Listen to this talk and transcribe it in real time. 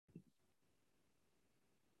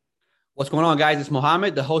What's going on, guys? It's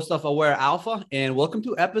Mohammed, the host of Aware Alpha, and welcome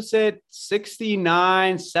to episode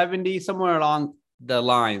 69, 70, somewhere along the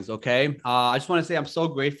lines. Okay. I just want to say I'm so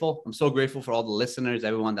grateful. I'm so grateful for all the listeners,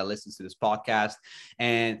 everyone that listens to this podcast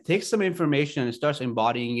and takes some information and starts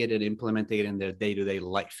embodying it and implementing it in their day-to-day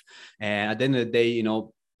life. And at the end of the day,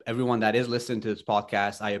 everyone that is listening to this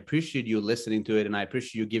podcast, I appreciate you listening to it and I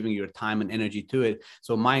appreciate you giving your time and energy to it.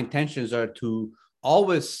 So my intentions are to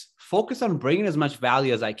always focus on bringing as much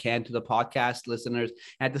value as I can to the podcast listeners.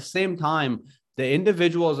 At the same time, the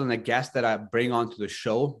individuals and the guests that I bring onto the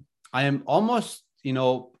show, I am almost,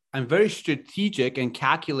 I'm very strategic and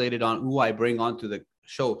calculated on who I bring onto the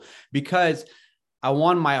show because I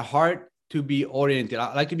want my heart to be oriented.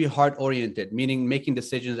 I like to be heart oriented, meaning making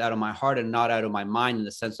decisions out of my heart and not out of my mind, in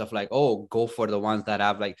the sense of like, oh, go for the ones that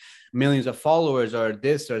have like millions of followers or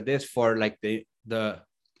this for like the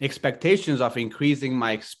expectations of increasing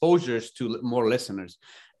my exposures to more listeners.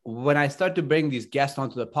 When I start to bring these guests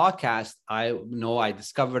onto the podcast, I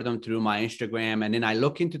discover them through my Instagram, and then I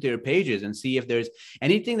look into their pages and see if there's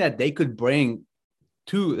anything that they could bring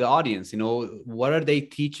to the audience. What are they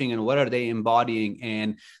teaching and what are they embodying?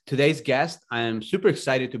 And today's guest, I am super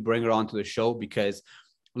excited to bring her onto the show because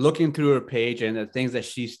looking through her page and the things that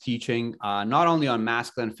she's teaching, not only on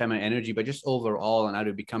masculine and feminine energy, but just overall on how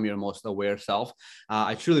to become your most aware self.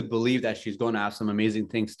 I truly believe that she's going to have some amazing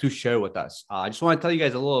things to share with us. I just want to tell you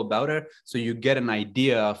guys a little about her so you get an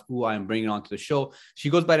idea of who I'm bringing onto the show. She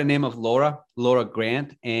goes by the name of Laura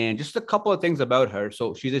Grant, and just a couple of things about her.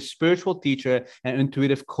 So she's a spiritual teacher and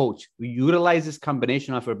intuitive coach who utilizes this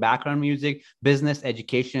combination of her background music, business,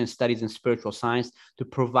 education, and studies in spiritual science to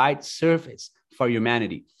provide service for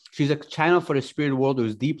humanity. She's a channel for the spirit world who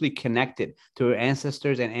is deeply connected to her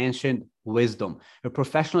ancestors and ancient wisdom. Her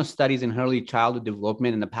professional studies in early childhood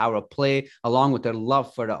development and the power of play, along with her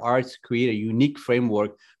love for the arts, create a unique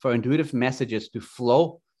framework for intuitive messages to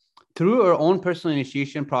flow. Through her own personal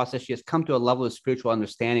initiation process, she has come to a level of spiritual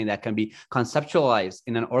understanding that can be conceptualized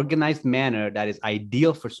in an organized manner that is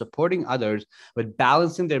ideal for supporting others with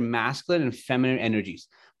balancing their masculine and feminine energies,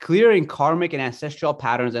 clearing karmic and ancestral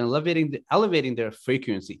patterns, and elevating their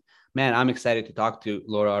frequency. Man, I'm excited to talk to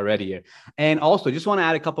Laura already here. And also, just want to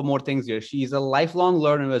add a couple more things here. She's a lifelong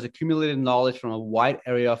learner who has accumulated knowledge from a wide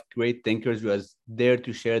area of great thinkers who has dared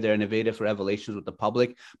to share their innovative revelations with the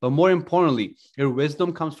public. But more importantly, her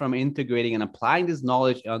wisdom comes from integrating and applying this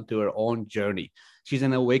knowledge onto her own journey. She's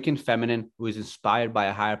an awakened feminine who is inspired by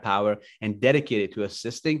a higher power and dedicated to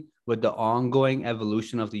assisting with the ongoing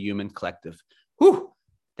evolution of the human collective. Whew!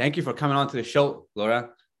 Thank you for coming on to the show,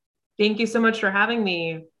 Laura. Thank you so much for having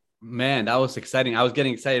me. Man, that was exciting. I was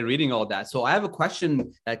getting excited reading all that. So I have a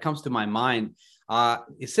question that comes to my mind.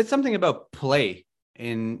 It said something about play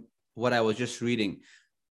in what I was just reading.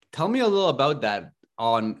 Tell me a little about that,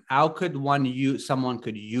 on how could someone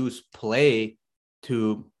could use play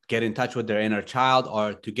to get in touch with their inner child,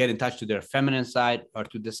 or to get in touch to their feminine side, or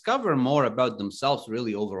to discover more about themselves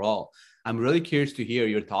really overall. I'm really curious to hear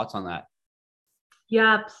your thoughts on that.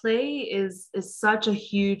 Yeah, play is such a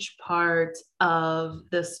huge part of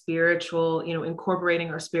the spiritual, incorporating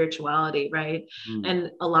our spirituality, right? And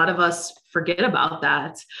a lot of us forget about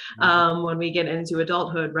that when we get into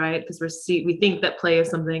adulthood, right? Because we think that play is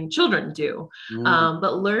something children do,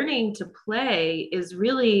 but learning to play is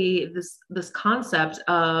really this concept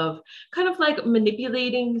of kind of like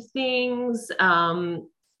manipulating things.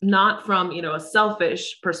 Not from, a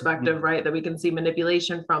selfish perspective, right? That we can see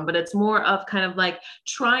manipulation from, but it's more of kind of like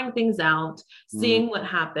trying things out, seeing what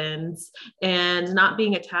happens, and not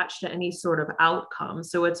being attached to any sort of outcome.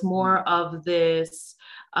 So it's more of this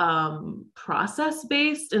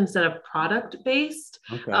process-based instead of product-based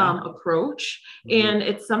approach. And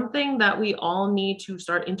it's something that we all need to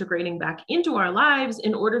start integrating back into our lives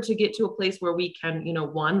in order to get to a place where we can,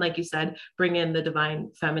 one, like you said, bring in the divine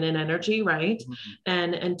feminine energy, right?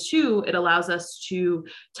 And two, it allows us to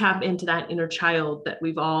tap into that inner child that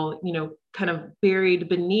we've all, kind of buried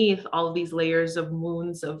beneath all of these layers of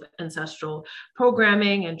wounds of ancestral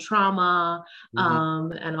programming and trauma,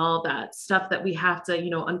 and all that stuff that we have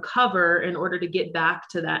to, uncover in order to get back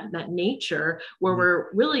to that nature where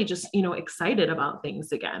we're really just, excited about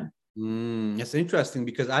things again. It's interesting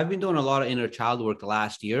because I've been doing a lot of inner child work the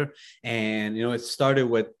last year, and it started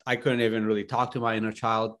with I couldn't even really talk to my inner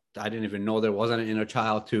child. I didn't even know there wasn't an inner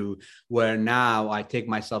child, to where now I take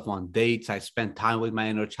myself on dates. I spend time with my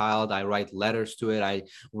inner child. I write letters to it.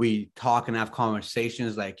 We talk and have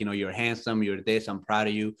conversations like, you're handsome, you're this, I'm proud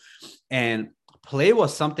of you. And play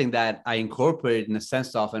was something that I incorporated in a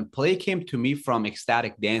sense of, and play came to me from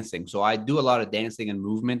ecstatic dancing. So I do a lot of dancing and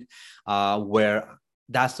movement, where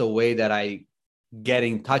that's the way that I get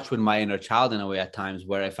in touch with my inner child in a way at times,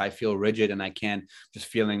 where if I feel rigid and I can't, just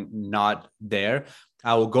feeling not there,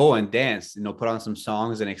 I will go and dance, put on some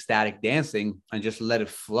songs and ecstatic dancing and just let it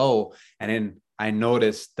flow. And then I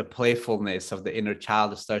notice the playfulness of the inner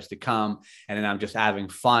child that starts to come, and then I'm just having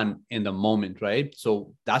fun in the moment, right?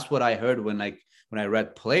 So that's what I heard when I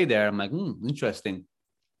read play there. I'm like, interesting.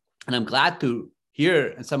 And I'm glad to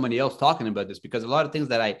hear somebody else talking about this, because a lot of things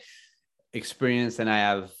that I experienced and I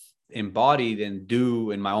have embodied and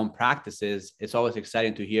do in my own practices, it's always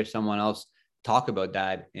exciting to hear someone else talk about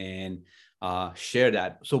that and share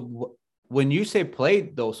that. So when you say play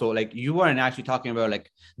though, so like you weren't actually talking about like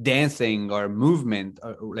dancing or movement,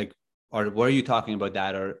 or were you talking about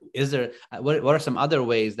that? Or is there, what are some other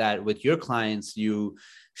ways that with your clients you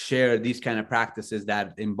share these kind of practices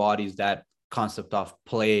that embodies that concept of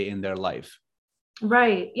play in their life?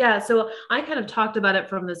 Right. Yeah. So I kind of talked about it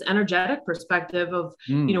from this energetic perspective of,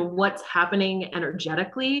 what's happening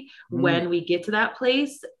energetically when we get to that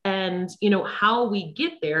place. And, how we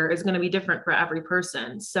get there is going to be different for every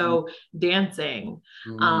person. So dancing,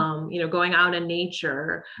 going out in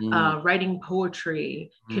nature, writing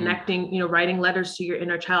poetry, connecting, writing letters to your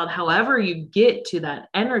inner child, however you get to that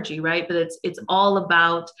energy, right? But it's all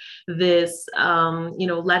about this,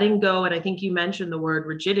 letting go. And I think you mentioned the word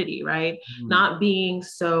rigidity, right? Not being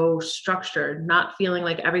so structured, not feeling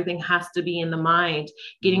like everything has to be in the mind,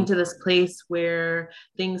 getting to this place where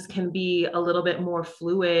things can be a little bit more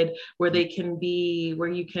fluid, where they can be, where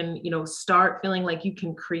you can, start feeling like you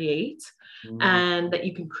can create and that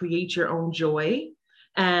you can create your own joy.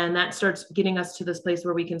 And that starts getting us to this place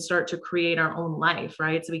where we can start to create our own life,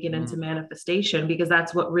 right? So we get into manifestation, because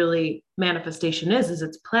that's what really manifestation is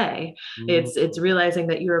it's play. It's realizing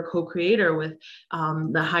that you're a co-creator with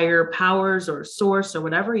the higher powers or source or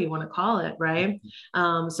whatever you want to call it, right?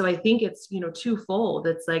 So I think it's, twofold.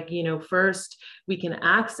 It's like, first we can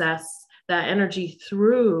access that energy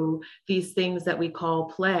through these things that we call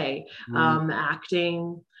play,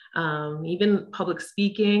 acting, even public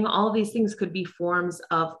speaking. All of these things could be forms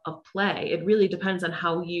of play. It really depends on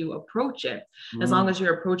how you approach it. As long as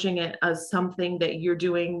you're approaching it as something that you're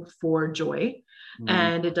doing for joy,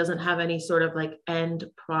 and it doesn't have any sort of like end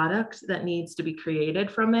product that needs to be created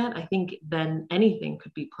from it, I think then anything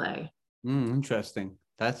could be play. Interesting.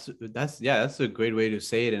 That's a great way to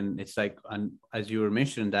say it. And it's like, as you were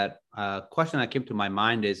mentioning, that question that came to my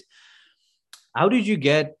mind is, how did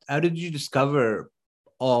you discover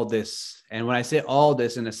all this? And when I say all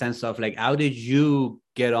this, in the sense of like, how did you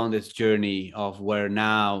get on this journey of where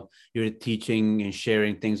now you're teaching and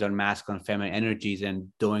sharing things on masculine and feminine energies and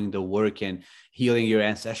doing the work and healing your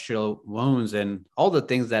ancestral wounds and all the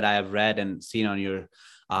things that I have read and seen on your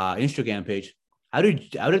Instagram page? How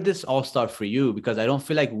did this all start for you? Because I don't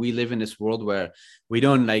feel like we live in this world where we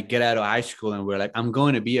don't like get out of high school and we're like, I'm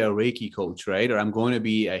going to be a Reiki coach, right? Or I'm going to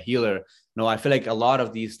be a healer. No, I feel like a lot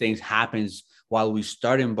of these things happens while we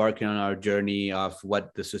start embarking on our journey of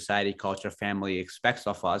what the society, culture, family expects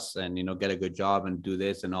of us, and, get a good job and do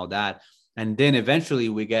this and all that. And then eventually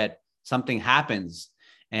we get something happens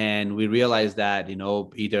and we realize that,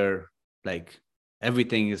 either like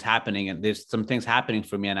everything is happening and there's some things happening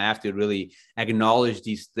for me, and I have to really acknowledge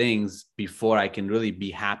these things before I can really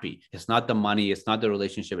be happy. It's not the money, it's not the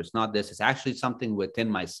relationship, it's not this, it's actually something within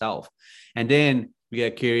myself. And then we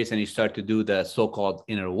get curious and you start to do the so-called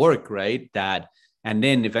inner work, right? And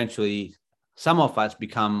then eventually some of us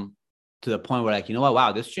become to the point where like,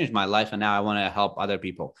 wow, this changed my life. And now I want to help other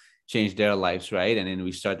people change their lives, right? And then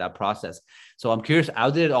we start that process. So I'm curious,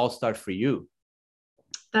 how did it all start for you?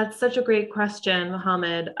 That's such a great question,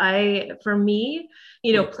 Mohammed. For me,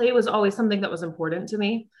 play was always something that was important to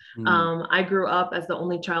me. I grew up as the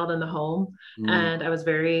only child in the home, and I was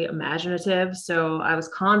very imaginative. So I was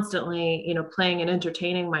constantly, playing and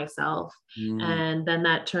entertaining myself. And then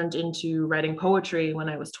that turned into writing poetry when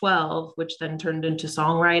I was 12, which then turned into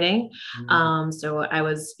songwriting. So I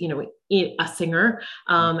was, a singer.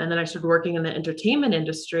 And then I started working in the entertainment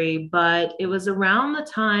industry. But it was around the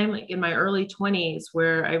time, like in my early 20s,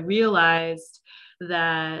 where I realized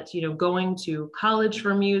that, going to college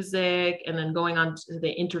for music and then going on to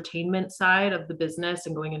the entertainment side of the business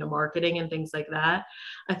and going into marketing and things like that,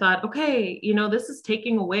 I thought, okay, this is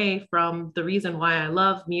taking away from the reason why I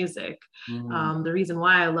love music, the reason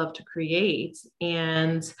why I love to create.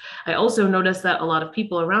 And I also noticed that a lot of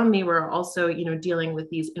people around me were also, dealing with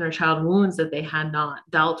these inner child wounds that they had not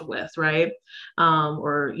dealt with, right?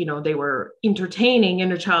 Or, they were entertaining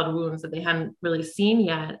inner child wounds that they hadn't really seen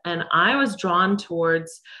yet. And I was drawn to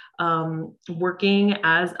towards working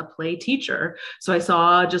as a play teacher. So I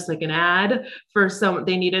saw just like an ad for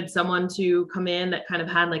they needed someone to come in that kind of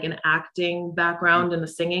had like an acting background and a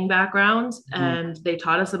singing background. Mm-hmm. And they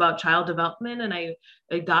taught us about child development. And I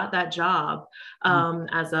got that job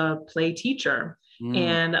as a play teacher.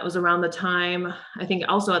 And that was around the time, I think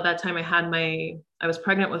also at that time I was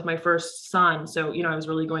pregnant with my first son. So, I was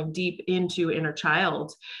really going deep into inner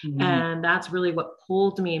child. And that's really what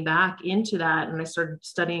pulled me back into that. And I started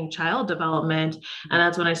studying child development. And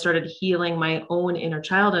that's when I started healing my own inner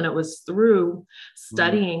child. And it was through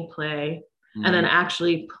studying play and then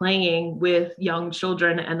actually playing with young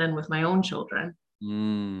children and then with my own children.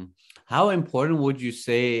 How important would you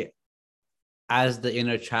say, as the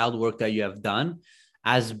inner child work that you have done,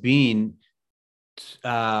 as being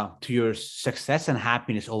to your success and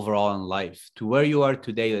happiness overall in life, to where you are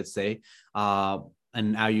today, let's say,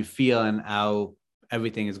 and how you feel and how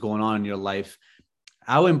everything is going on in your life?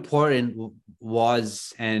 How important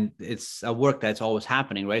was, and it's a work that's always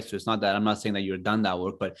happening, right? So it's not that I'm not saying that you're done that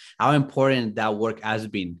work, but how important that work has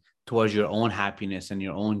been towards your own happiness and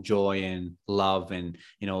your own joy and love and,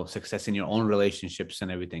 success in your own relationships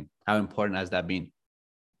and everything. How important has that been?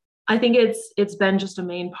 I think it's been just a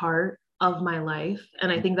main part of my life.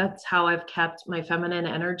 And I think that's how I've kept my feminine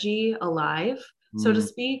energy alive, so to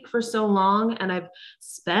speak, for so long. And I've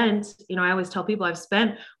spent, I always tell people I've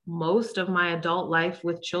spent most of my adult life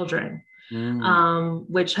with children.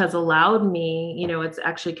 Which has allowed me, it's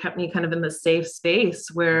actually kept me kind of in the safe space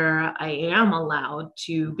where I am allowed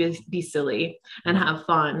to be silly and have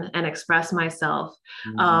fun and express myself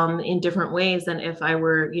in different ways than if I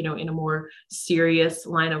were, in a more serious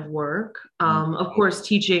line of work. Of course,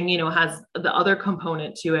 teaching, has the other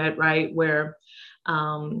component to it, right? Where,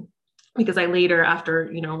 because I later,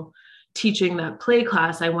 after, teaching that play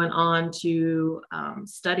class, I went on to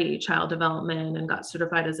study child development and got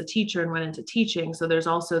certified as a teacher and went into teaching. So there's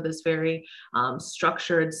also this very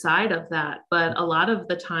structured side of that. But a lot of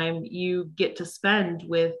the time you get to spend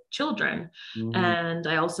with children. And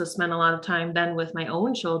I also spent a lot of time then with my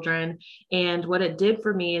own children. And what it did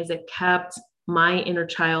for me is it kept my inner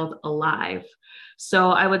child alive. So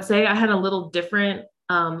I would say I had a little different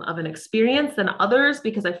of an experience than others,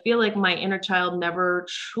 because I feel like my inner child never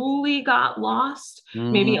truly got lost,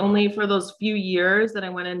 maybe only for those few years that I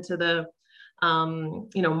went into the,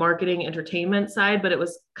 marketing entertainment side, but it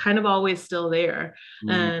was kind of always still there.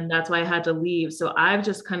 And that's why I had to leave. So I've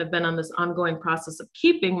just kind of been on this ongoing process of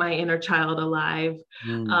keeping my inner child alive.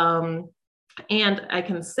 And I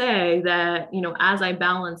can say that, as I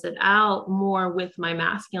balance it out more with my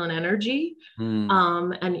masculine energy,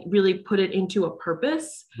 and really put it into a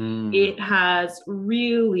purpose, it has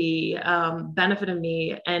really benefited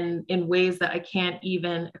me and in ways that I can't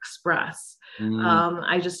even express.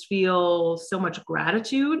 I just feel so much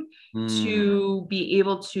gratitude to be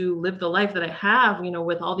able to live the life that I have,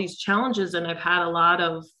 with all these challenges. And I've had a lot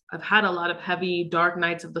of heavy, dark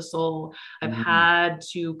nights of the soul. I've had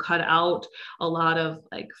to cut out a lot of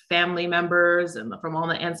like family members and from all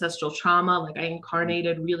the ancestral trauma. Like I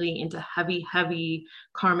incarnated really into heavy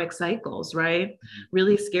karmic cycles, right?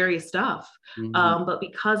 Really scary stuff. But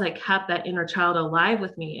because I kept that inner child alive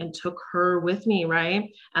with me and took her with me, right?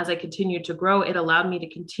 As I continued to grow, it allowed me to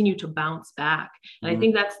continue to bounce back. And I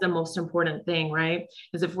think that's the most important thing, right?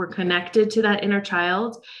 Is if we're connected to that inner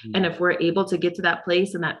child, and if we're able to get to that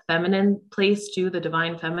place and that feminine place too, the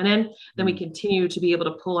divine feminine, then we continue to be able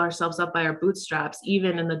to pull ourselves up by our bootstraps,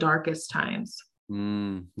 even in the darkest times.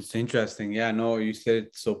 It's interesting. Yeah, no, you said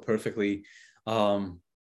it so perfectly.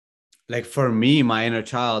 Like for me, my inner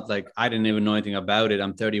child, like I didn't even know anything about it.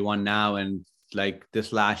 I'm 31 now. And like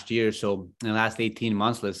this last year, so in the last 18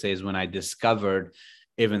 months, let's say, is when I discovered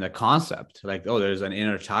even the concept, like, oh, there's an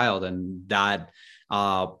inner child, and that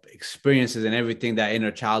experiences and everything that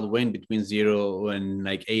inner child went between 0 and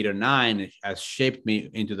like 8 or 9 has shaped me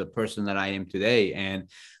into the person that I am today. And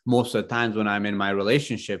most of the times when I'm in my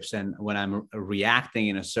relationships and when I'm reacting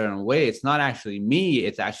in a certain way, it's not actually me,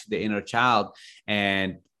 it's actually the inner child.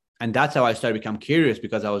 And that's how I started to become curious,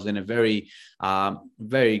 because I was in a very,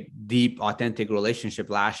 very deep, authentic relationship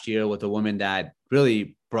last year with a woman that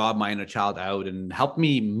really brought my inner child out and helped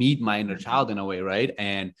me meet my inner child in a way, right?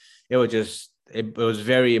 And it was just, it was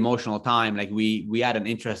very emotional time. Like we had an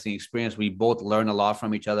interesting experience. We both learned a lot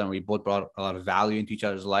from each other, and we both brought a lot of value into each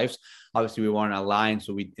other's lives. Obviously, we weren't aligned,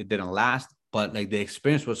 so it didn't last. But like the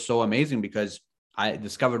experience was so amazing because I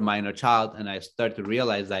discovered my inner child, and I started to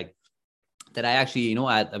realize like that I actually,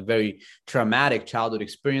 had a very traumatic childhood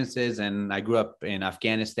experiences. And I grew up in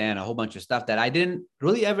Afghanistan, a whole bunch of stuff that I didn't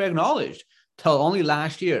really ever acknowledge till only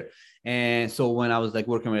last year. And so when I was like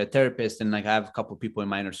working with a therapist, and like I have a couple of people in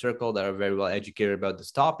my inner circle that are very well educated about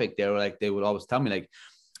this topic, they were like, they would always tell me like,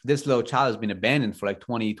 this little child has been abandoned for like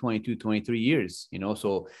 20, 22, 23 years, you know?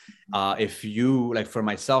 So if you, like for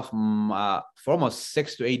myself, for almost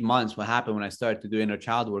 6 to 8 months, what happened when I started to do inner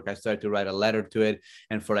child work, I started to write a letter to it.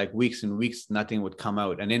 And for like weeks and weeks, nothing would come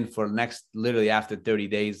out. And then for next, literally after 30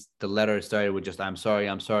 days, the letter started with just, I'm sorry,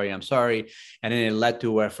 I'm sorry, I'm sorry. And then it led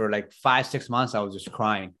to where for like 5, 6 months, I was just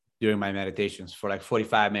crying during my meditations for like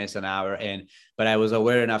 45 minutes, an hour. But I was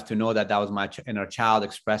aware enough to know that that was my inner child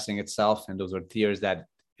expressing itself. And those were tears that,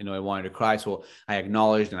 you know, I wanted to cry. So I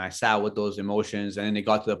acknowledged and I sat with those emotions. And then it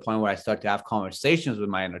got to the point where I started to have conversations with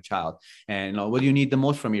my inner child. And, you know, what do you need the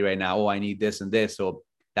most from me right now? Oh, I need this and this. So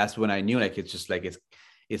that's when I knew like, it's just like,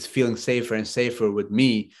 it's feeling safer and safer with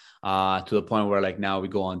me, to the point where like now we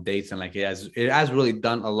go on dates, and like it has really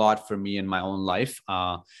done a lot for me in my own life.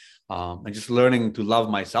 And just learning to love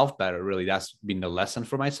myself better. Really, that's been the lesson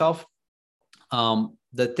for myself.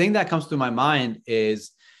 The thing that comes to my mind is,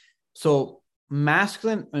 so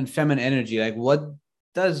masculine and feminine energy, like what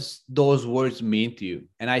does those words mean to you?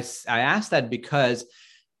 And I ask that because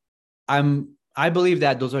I believe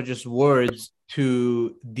that those are just words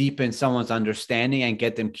to deepen someone's understanding and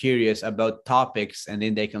get them curious about topics, and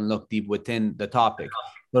then they can look deep within the topic.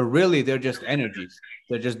 But really, they're just energies.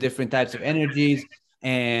 They're just different types of energies,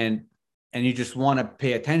 and you just want to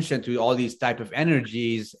pay attention to all these type of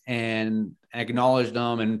energies and acknowledge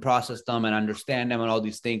them and process them and understand them and all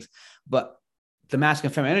these things. But the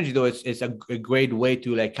masculine feminine energy, though, it's a great way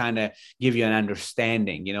to like kind of give you an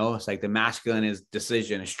understanding, you know. It's like the masculine is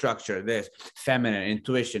decision, structure, this, feminine,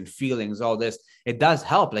 intuition, feelings, all this. It does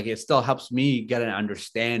help. Like it still helps me get an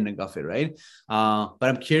understanding of it, right? But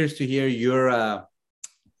I'm curious to hear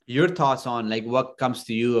your thoughts on like what comes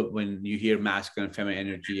to you when you hear masculine and feminine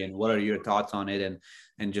energy, and what are your thoughts on it,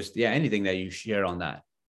 and just, yeah, anything that you share on that.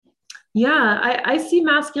 Yeah, I see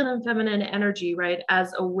masculine and feminine energy, right,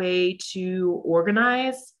 as a way to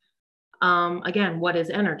organize. Again, what is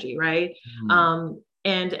energy, right?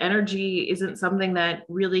 And energy isn't something that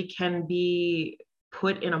really can be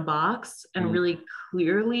put in a box and really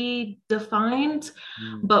clearly defined,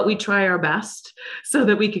 but we try our best so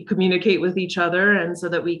that we can communicate with each other, and so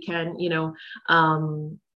that we can,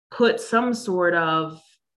 put some sort of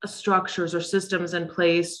structures or systems in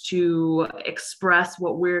place to express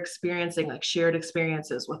what we're experiencing, like shared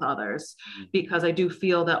experiences with others. Because I do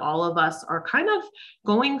feel that all of us are kind of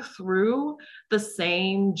going through the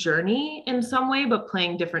same journey in some way, but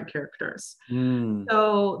playing different characters.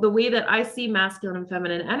 So the way that I see masculine and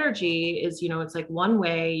feminine energy is, it's like one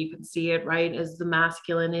way you can see it, right, is the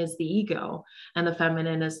masculine is the ego and the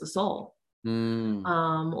feminine is the soul.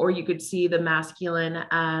 Or you could see the masculine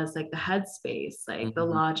as like the headspace, like the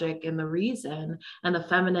logic and the reason, and the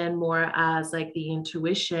feminine more as like the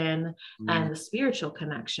intuition and the spiritual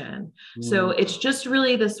connection. So it's just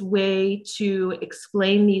really this way to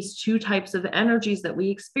explain these two types of energies that we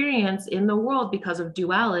experience in the world because of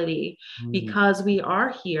duality, because we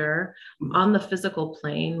are here on the physical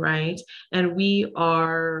plane, right? And we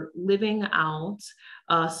are living out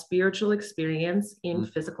a spiritual experience in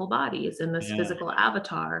physical bodies, in this physical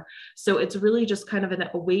avatar. So it's really just kind of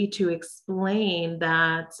a way to explain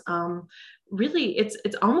that really it's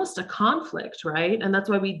almost a conflict, right? And that's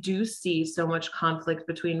why we do see so much conflict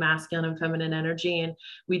between masculine and feminine energy. And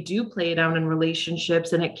we do play it out in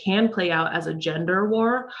relationships, and it can play out as a gender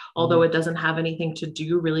war, although it doesn't have anything to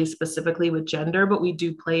do really specifically with gender, but we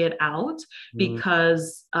do play it out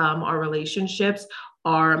because our relationships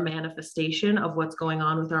are a manifestation of what's going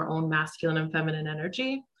on with our own masculine and feminine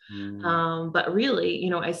energy. But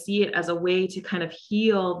really, I see it as a way to kind of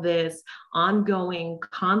heal this ongoing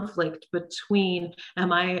conflict between,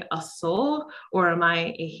 am I a soul or am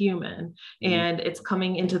I a human? And it's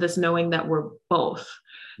coming into this knowing that we're both.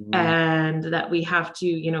 And that we have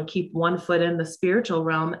to, keep one foot in the spiritual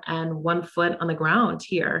realm and one foot on the ground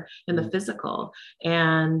here in the physical.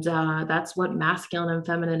 And that's what masculine and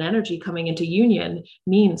feminine energy coming into union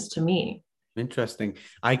means to me. Interesting.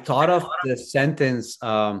 I thought of the sentence,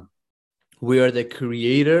 we are the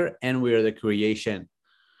creator and we are the creation,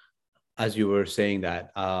 as you were saying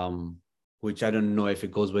that, which I don't know if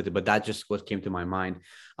it goes with it, but that just what came to my mind.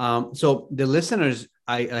 So the listeners,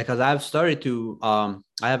 because I've started to,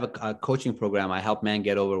 I have a coaching program. I help men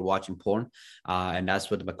get over watching porn. And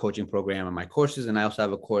that's what my coaching program and my courses. And I also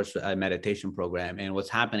have a course, a meditation program. And what's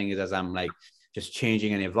happening is, as I'm like just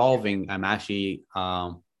changing and evolving, I'm actually,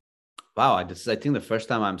 wow, this is, I think, the first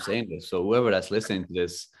time I'm saying this. So whoever that's listening to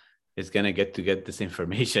this is gonna get this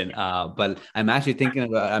information. But I'm actually thinking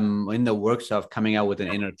about, I'm in the works of coming out with an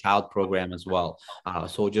inner child program as well.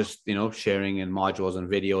 So just, you know, sharing in modules and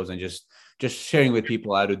videos and just sharing with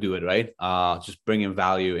people how to do it, right? Just bringing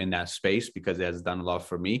value in that space because it has done a lot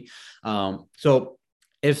for me. So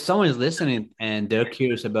if someone is listening and they're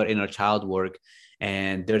curious about inner child work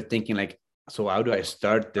and they're thinking like, so how do I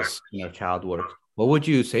start this inner child work? What would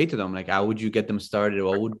you say to them? Like, how would you get them started?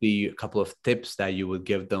 What would be a couple of tips that you would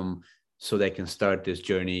give them so they can start this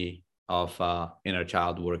journey of inner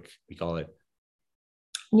child work, we call it?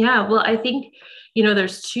 Yeah, well, I think,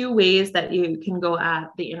 there's two ways that you can go at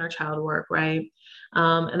the inner child work, right?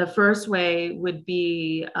 And the first way would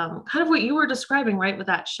be kind of what you were describing, right? With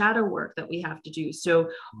that shadow work that we have to do. So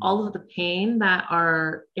all of the pain that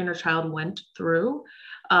our inner child went through,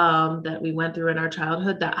 that we went through in our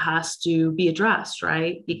childhood, that has to be addressed,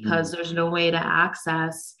 right? Because there's no way to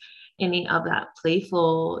access any of that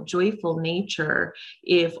playful, joyful nature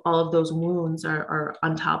if all of those wounds are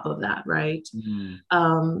on top of that, right?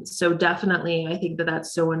 So definitely, I think that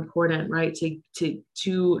that's so important, right?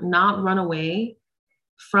 To not run away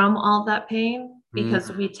from all that pain,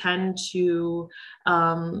 because we tend to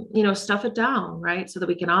stuff it down, right? So that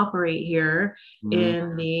we can operate here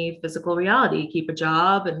in the physical reality, keep a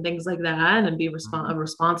job and things like that, and be a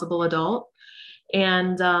responsible adult.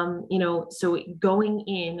 And so going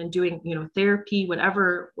in and doing therapy,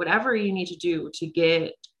 whatever you need to do to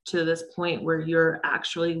get to this point where you're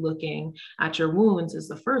actually looking at your wounds is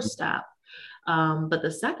the first step. But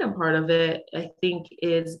the second part of it, I think,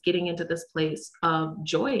 is getting into this place of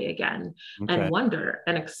joy again, and wonder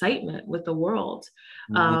and excitement with the world.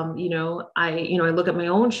 I look at my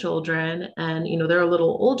own children, and they're a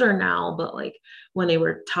little older now, but like when they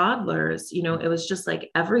were toddlers, it was just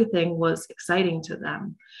like everything was exciting to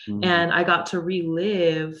them, and I got to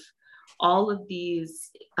relive all of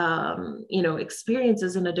these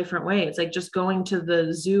experiences in a different way. It's like just going to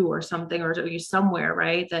the zoo or something, or you somewhere,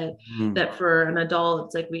 right? That for an adult,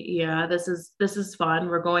 it's like, this is fun,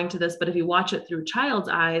 we're going to this. But if you watch it through a child's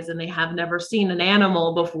eyes and they have never seen an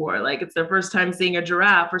animal before, like it's their first time seeing a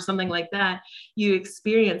giraffe or something like that, you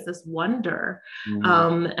experience this wonder,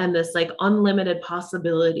 and this like unlimited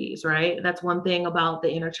possibilities, right? That's one thing about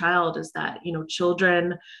the inner child, is that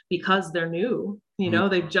children, because they're new,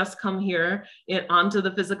 they've just come here onto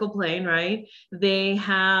the physical plane, right? They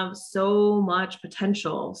have so much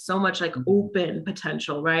potential, so much like open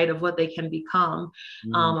potential, right? Of what they can become,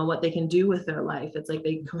 and what they can do with their life. It's like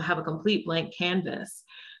they have a complete blank canvas.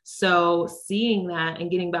 So seeing that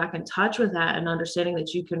and getting back in touch with that and understanding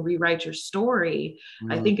that you can rewrite your story,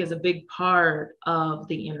 I think is a big part of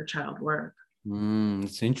the inner child work.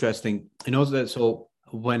 It's interesting. So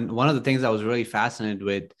when one of the things I was really fascinated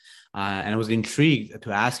with, and I was intrigued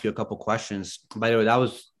to ask you a couple questions. By the way, that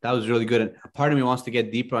was really good. And part of me wants to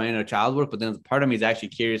get deeper on inner child work, but then part of me is actually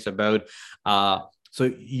curious about. So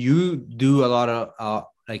you do a lot of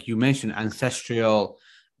like you mentioned, ancestral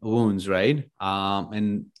wounds, right?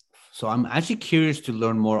 And so I'm actually curious to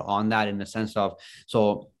learn more on that, in the sense of,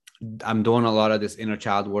 so I'm doing a lot of this inner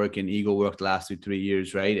child work and ego work the last 2-3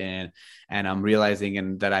 years, right? And I'm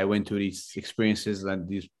realizing that I went through these experiences, and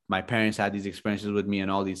my parents had these experiences with me,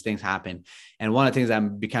 and all these things happen. And one of the things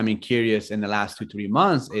I'm becoming curious in the last 2-3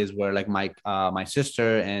 months is where like my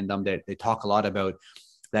sister and they talk a lot about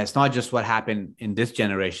that. It's not just what happened in this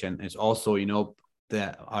generation. It's also,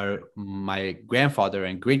 my grandfather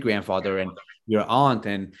and great grandfather and your aunt.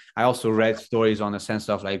 And I also read stories on the sense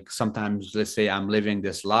of like, sometimes, let's say I'm living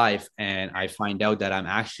this life and I find out that I'm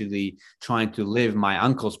actually trying to live my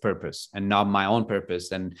uncle's purpose and not my own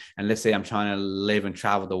purpose. And let's say I'm trying to live and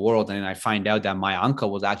travel the world, and I find out that my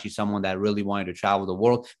uncle was actually someone that really wanted to travel the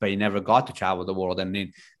world, but he never got to travel the world. And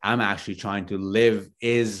then I'm actually trying to live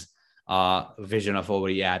his vision of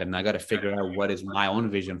what he had, and I got to figure out what is my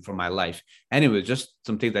own vision for my life. Anyway, just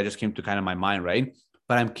some things that just came to kind of my mind, right?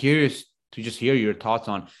 But I'm curious to just hear your thoughts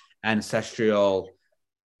on ancestral.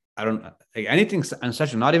 I don't like anything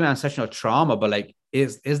ancestral, not even ancestral trauma, but like,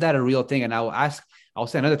 is that a real thing? And I'll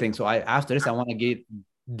say another thing. So after this, I want to get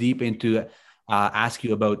deep into ask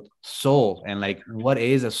you about soul, and like, what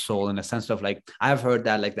is a soul, in the sense of like, I've heard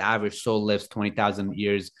that like the average soul lives 20,000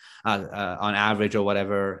 years on average or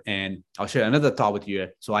whatever. And I'll share another thought with you.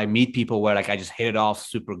 So I meet people where like I just hit it off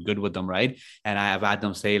super good with them, right? And I have had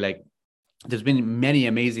them say like, there's been many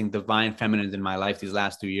amazing divine feminines in my life these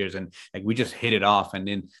last 2 years, and like we just hit it off. And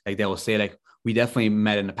then like they will say like, we definitely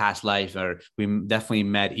met in the past life, or we definitely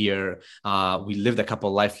met here. We lived a couple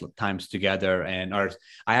of lifetimes together. And I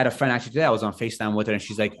had a friend actually today, I was on FaceTime with her, and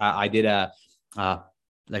she's like, I did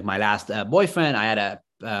like my last boyfriend, I had a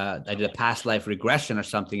I did a past life regression or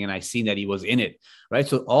something, and I seen that he was in it, right?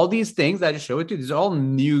 So all these things that I just show it to you, these are all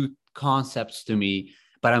new concepts to me,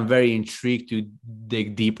 but I'm very intrigued to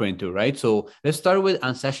dig deeper into, right? So let's start with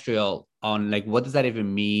ancestral on like, what does that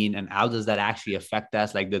even mean? And how does that actually affect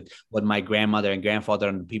us? Like what my grandmother and grandfather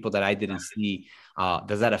and the people that I didn't see,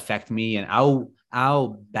 does that affect me? And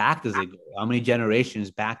how back does it go? How many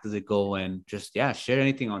generations back does it go? And just, yeah, share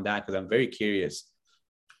anything on that, because I'm very curious.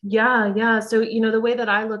 Yeah. So, the way that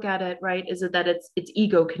I look at it, right, is that it's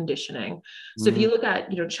ego conditioning. So if Mm-hmm. you look at,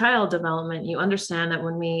 child development, you understand that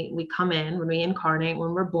when we come in, when we incarnate,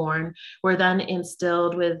 when we're born, we're then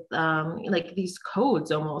instilled with like these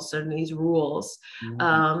codes almost, and these rules.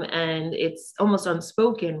 Mm-hmm. And it's almost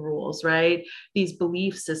unspoken rules, right? These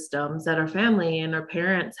belief systems that our family and our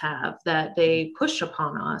parents have that they push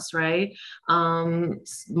upon us, right?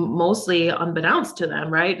 Mostly unbeknownst to them,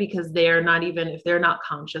 right? Because they're not even, if they're not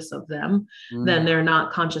conscious of them, then they're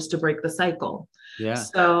not conscious to break the cycle. Yeah.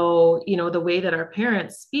 So, the way that our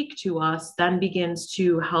parents speak to us then begins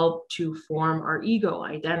to help to form our ego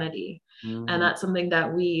identity. And Mm-hmm. that's something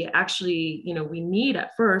that we actually, we need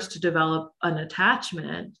at first to develop an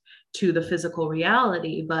attachment to the physical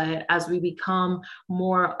reality. But as we become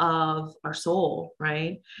more of our soul,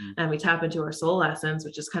 right, and we tap into our soul essence,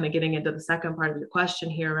 which is kind of getting into the second part of your question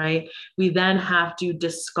here, right, we then have to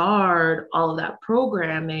discard all of that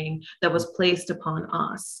programming that was placed upon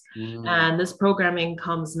us. And this programming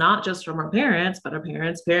comes not just from our parents, but our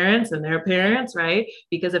parents' parents and their parents, right?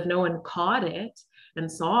 Because if no one caught it and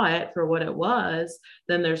saw it for what it was,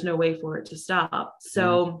 then there's no way for it to stop.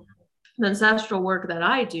 So the ancestral work that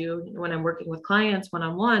I do when I'm working with clients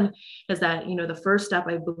one-on-one is that, the first step,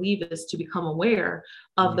 I believe, is to become aware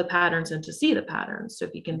of the patterns and to see the patterns. So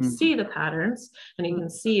if you can see the patterns and you can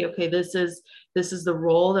see, okay, this is the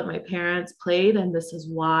role that my parents played, and this is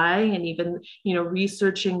why, and even,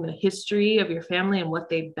 researching the history of your family and what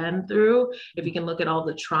they've been through. If you can look at all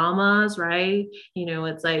the traumas, right?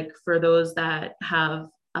 It's like for those that have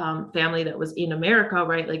family that was in America,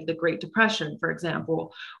 right? Like the Great Depression, for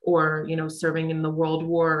example, or, serving in the world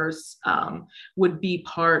wars, would be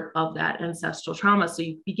part of that ancestral trauma. So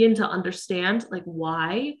you begin to understand like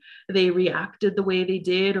why they reacted the way they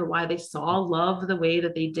did, or why they saw love the way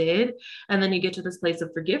that they did. And then you get to this place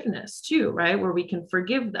of forgiveness too, right? Where we can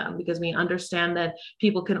forgive them because we understand that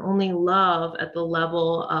people can only love at the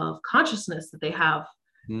level of consciousness that they have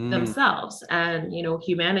themselves. And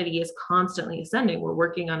humanity is constantly ascending. We're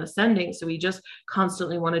working on ascending, so we just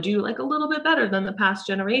constantly want to do like a little bit better than the past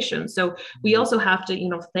generation. So we also have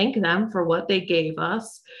to thank them for what they gave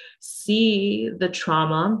us, see the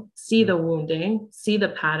trauma, see the wounding, see the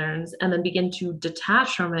patterns, and then begin to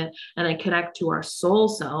detach from it and then connect to our soul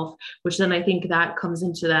self, which then I think that comes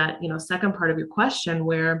into that second part of your question,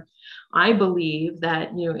 where I believe that,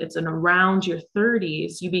 it's in around your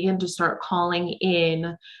 30s, you begin to start calling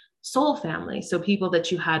in soul family. So people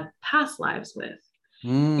that you had past lives with.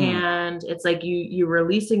 And it's like you're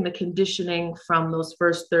releasing the conditioning from those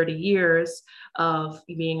first 30 years of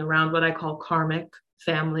being around what I call karmic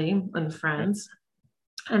family and friends.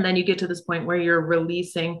 And then you get to this point where you're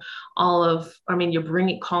releasing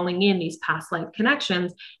you're calling in these past life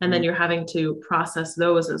connections, and then you're having to process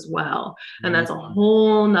those as well. And that's a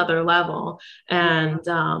whole nother level. And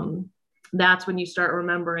that's when you start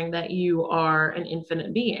remembering that you are an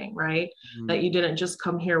infinite being, right? That you didn't just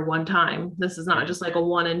come here one time. This is not just like a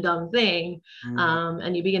one and done thing.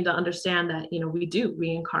 And you begin to understand that, we do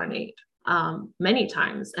reincarnate many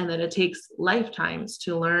times, and that it takes lifetimes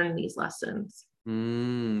to learn these lessons.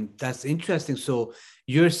 That's interesting. So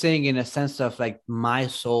you're saying in a sense of like my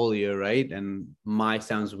soul here, right? And my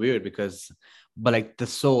sounds weird but like the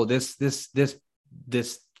soul, this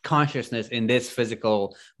consciousness in this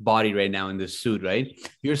physical body right now in this suit, right?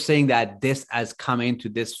 You're saying that this has come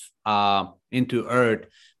into into Earth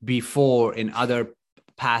before in other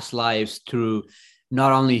past lives through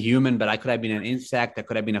not only human, but I could have been an insect, I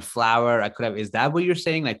could have been a flower, is that what you're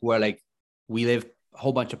saying? Like where like we live a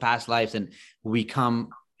whole bunch of past lives and we come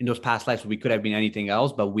in those past lives, we could have been anything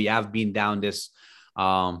else, but we have been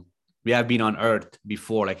we have been on Earth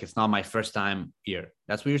before. Like it's not my first time here.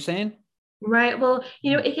 That's what you're saying? Right. Well,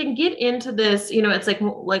 it can get into this, it's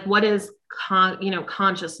like what is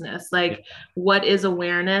consciousness, Yeah. like what is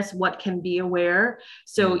awareness, what can be aware.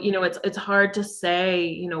 So it's hard to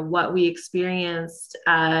say what we experienced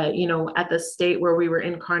at the state where we were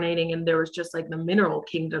incarnating, and there was just like the mineral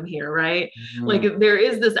kingdom here, right? Like Mm, there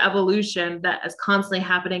is this evolution that is constantly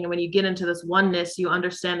happening, and when you get into this oneness, you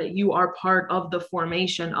understand that you are part of the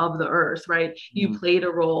formation of the earth, right? You mm, played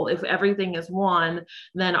a role. If everything is one,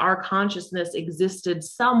 then our consciousness existed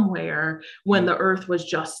somewhere when mm, the earth was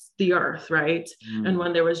just the earth, right? And mm,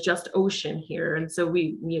 when there was just ocean here. And so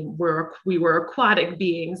we were aquatic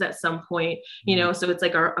beings at some point, mm, so it's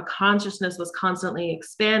like our consciousness was constantly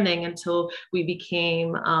expanding until we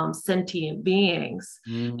became sentient beings.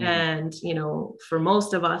 mm, And for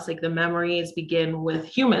most of us, like the memories begin with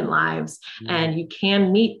human lives, mm. and you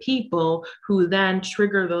can meet people who then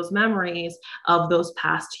trigger those memories of those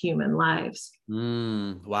past human lives.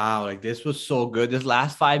 Wow, like this was so good. This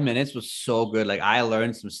last 5 minutes was so good. Like I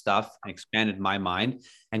learned some stuff, expanded my mind,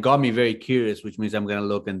 and got me very curious, which means I'm gonna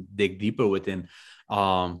look and dig deeper within.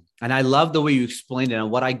 And I love the way you explained it. And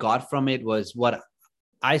what I got from it was what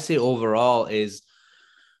I say overall is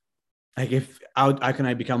like if how can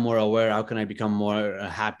I become more aware? How can I become more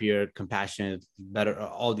happier, compassionate, better?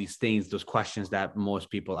 All these things, those questions that most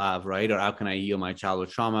people have, right? Or how can I heal my childhood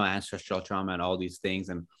trauma, ancestral trauma, and all these things?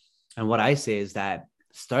 And what I say is that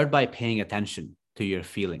start by paying attention to your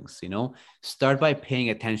feelings, start by paying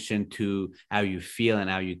attention to how you feel and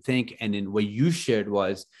how you think. And then what you shared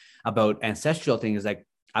was about ancestral things. Like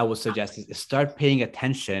I would suggest is start paying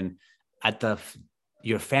attention at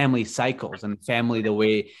your family cycles and family, the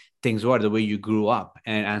way things were, the way you grew up.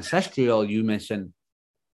 And ancestral, you mentioned,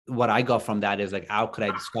 what I got from that is like, how could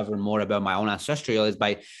I discover more about my own ancestral is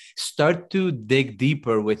by start to dig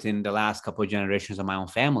deeper within the last couple of generations of my own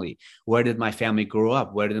family. Where did my family grow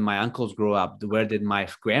up? Where did my uncles grow up? Where did my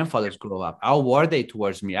grandfathers grow up? How were they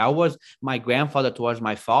towards me? How was my grandfather towards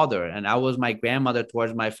my father? And how was my grandmother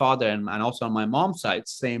towards my father? And also on my mom's side,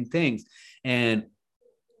 same things. And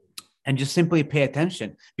just simply pay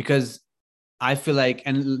attention, because I feel like,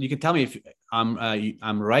 and you can tell me if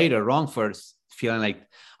I'm right or wrong for feeling like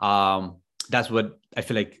that's what I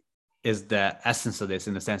feel like is the essence of this,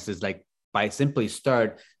 in the sense is like by simply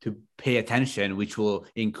start to pay attention, which will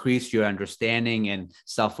increase your understanding and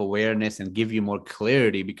self-awareness and give you more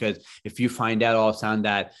clarity. Because if you find out all of a sudden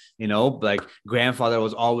that, like grandfather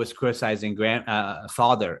was always criticizing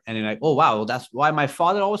father, and you're like, oh, wow, well, that's why my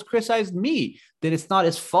father always criticized me, then it's not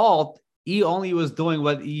his fault. He only was doing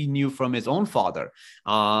what he knew from his own father.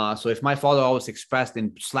 So if my father always expressed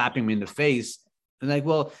in slapping me in the face, and like,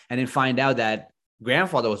 well, and then find out that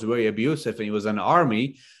grandfather was very abusive and he was in the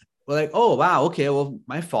army, we're like, oh, wow, okay, well,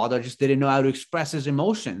 my father just didn't know how to express his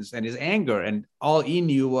emotions and his anger. And all he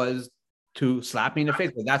knew was to slap me in the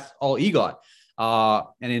face. But that's all he got.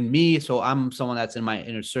 And in me, so I'm someone that's in my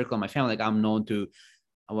inner circle, my family, like I'm known to,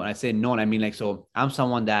 when I say known, I mean like, so I'm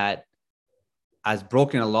someone that has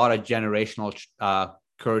broken a lot of generational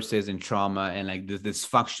curses and trauma and like the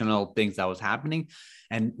dysfunctional things that was happening,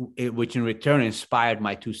 and which in return inspired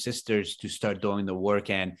my two sisters to start doing the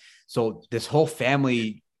work. And so this whole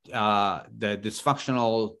family, the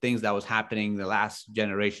dysfunctional things that was happening the last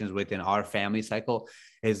generations within our family cycle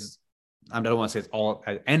is, I don't want to say it's all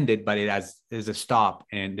ended, but is a stop,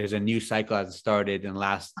 and there's a new cycle that started in the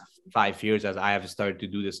last 5 years as I have started to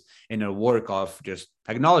do this inner work of just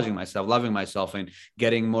acknowledging myself, loving myself, and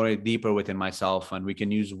getting more deeper within myself. And we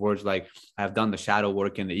can use words like I've done the shadow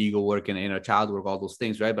work and the ego work and the inner child work, all those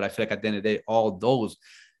things, right? But I feel like at the end of the day, all those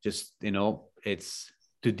just, it's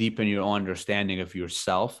to deepen your own understanding of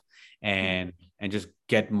yourself and just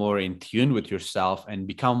get more in tune with yourself and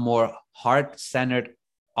become more heart-centered,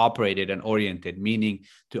 operated and oriented, meaning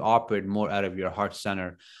to operate more out of your heart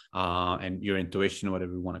center and your intuition,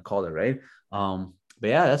 whatever you want to call it, right? But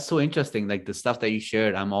yeah, that's so interesting. Like the stuff that you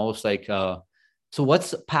shared, I'm always like, so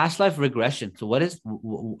what's past life regression? So what is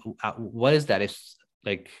that? It's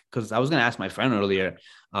like, because I was gonna ask my friend earlier,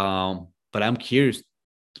 but I'm curious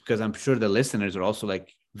because I'm sure the listeners are also like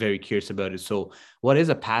very curious about it. So what is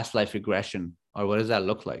a past life regression, or what does that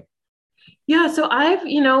look like? Yeah, so I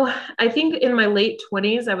think in my late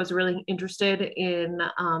 20s, I was really interested in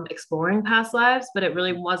exploring past lives, but it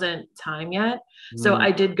really wasn't time yet. So Mm,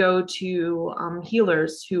 I did go to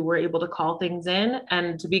healers who were able to call things in.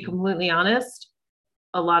 And to be completely honest,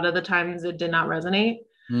 a lot of the times it did not resonate.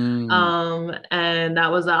 mm, And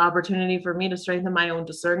that was the opportunity for me to strengthen my own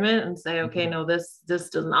discernment and say, okay, mm, no, this does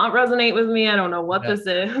not resonate with me. I don't know what yeah. this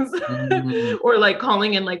is. Mm, Or like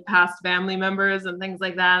calling in like past family members and things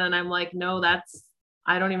like that. And I'm like, no,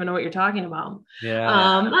 I don't even know what you're talking about.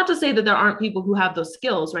 Yeah. Not to say that there aren't people who have those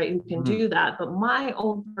skills, right, who can Mm, do that, but my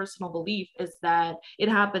own personal belief is that it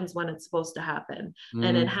happens when it's supposed to happen,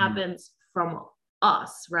 and it mm, happens from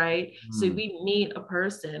us, right? So mm. we meet a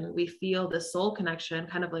person, we feel the soul connection,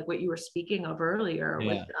 kind of like what you were speaking of earlier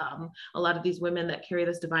with Yeah. a lot of these women that carry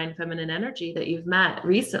this divine feminine energy that you've met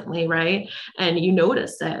recently, right? And you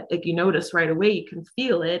notice it, like you notice right away, you can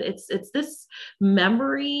feel it. It's this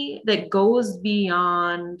memory that goes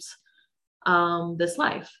beyond this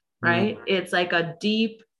life, Mm, right? It's like a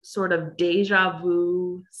deep sort of deja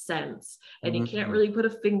vu sense, and you can't mm, really put a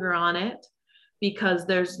finger on it because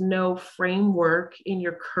there's no framework in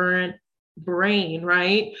your current brain,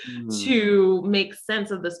 right, mm, to make sense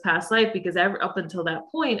of this past life, because up until that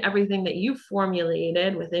point, everything that you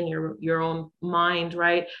formulated within your own mind,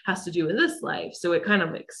 right, has to do with this life. So it kind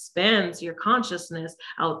of expands your consciousness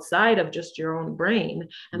outside of just your own brain,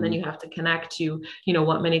 and then mm, you have to connect to,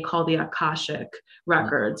 what many call the Akashic mm,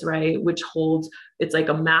 records, right, which holds, it's like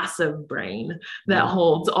a massive brain that mm,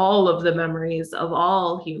 holds all of the memories of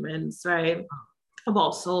all humans, right, of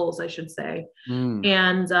all souls, I should say. mm,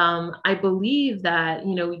 And I believe that,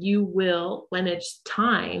 you will, when it's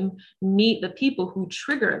time, meet the people who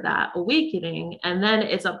trigger that awakening. And then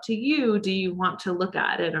it's up to you. Do you want to look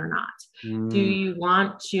at it or not? Do mm, you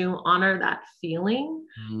want to honor that feeling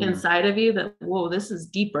mm, inside of you that, whoa, this is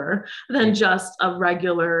deeper mm, than just a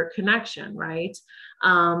regular connection, right?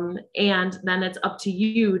 And then it's up to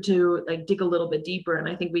you to like dig a little bit deeper. And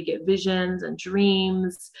I think we get visions and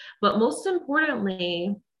dreams, but most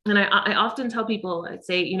importantly, and I often tell people, I'd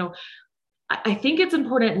say, I think it's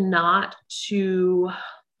important not to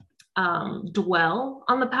dwell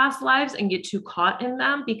on the past lives and get too caught in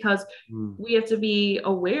them, because mm, we have to be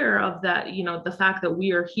aware of that, the fact that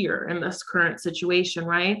we are here in this current situation,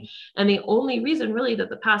 right? And the only reason really that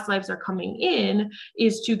the past lives are coming in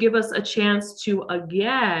is to give us a chance to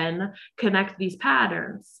again connect these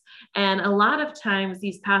patterns. And a lot of times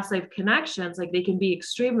these past life connections, like they can be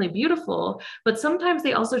extremely beautiful, but sometimes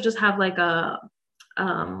they also just have like a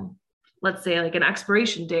um, let's say like an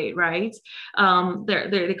expiration date, right?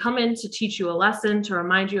 They come in to teach you a lesson, to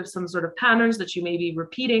remind you of some sort of patterns that you may be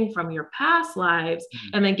repeating from your past lives, mm,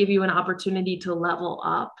 and then give you an opportunity to level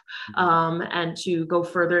up, and to go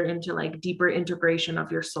further into like deeper integration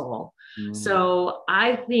of your soul. mm, So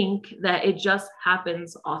I think that it just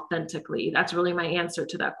happens authentically. That's really my answer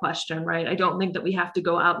to that question, right? I don't think that we have to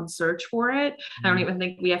go out and search for it. I don't mm. even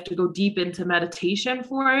think we have to go deep into meditation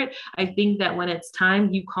for it. I think that when it's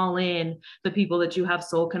time, you call in the people that you have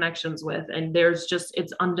soul connections with, and there's just,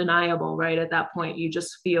 it's undeniable, right? At that point, you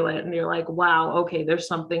just feel it and you're like, wow, okay, there's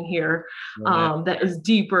something here Yeah. that is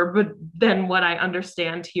deeper but than what I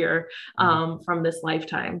understand here from this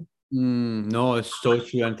lifetime. No, it's so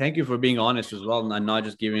true. And thank you for being honest as well, and not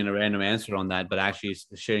just giving a random answer on that, but actually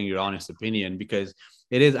sharing your honest opinion, because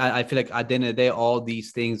it is, I feel like at the end of the day, all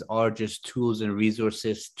these things are just tools and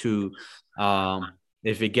resources to,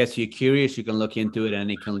 if it gets you curious, you can look into it and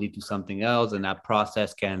it can lead to something else. And that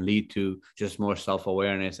process can lead to just more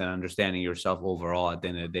self-awareness and understanding yourself overall at the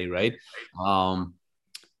end of the day, right? Um,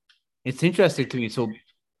 it's interesting to me. So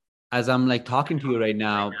as I'm like talking to you right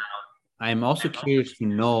now, I'm also curious to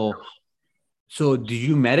know, so do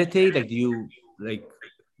you meditate? Like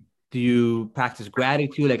do you practice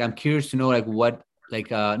gratitude? Like I'm curious to know like what like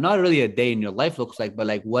not really a day in your life looks like, but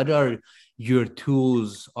like what are your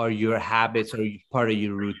tools or your habits or part of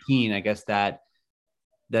your routine, I guess that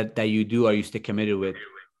you do or you stay committed with?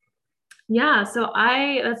 Yeah, so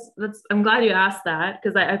that's I'm glad you asked that,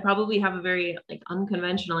 because I probably have a very like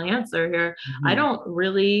unconventional answer here. I Mhm. don't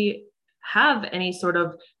really have any sort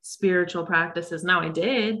of spiritual practices. Now I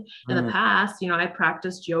did in the Mm, past, I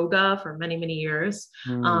practiced yoga for many, many years.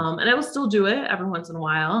 mm, And I will still do it every once in a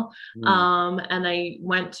while. mm, And I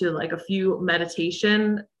went to like a few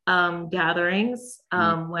meditation gatherings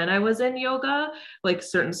mm, when I was in yoga, like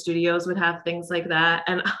certain studios would have things like that.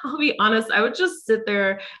 And I'll be honest, I would just sit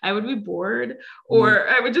there, I would be bored, mm. or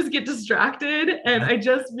I would just get distracted, and I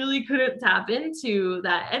just really couldn't tap into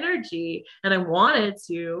that energy. And I wanted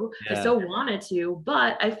to, I Yeah. still wanted to,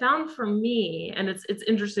 but I found for me, and it's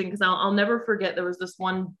interesting because I'll never forget, there was this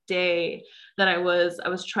one day that I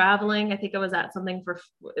was traveling. I think I was at something for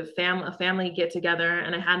a family get together,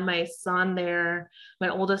 and I had my son there. My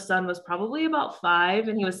oldest son was probably about 5,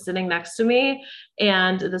 and he was sitting next to me.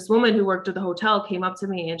 And this woman who worked at the hotel came up to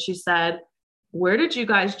me and she said, where did you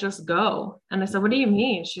guys just go? And I said, what do you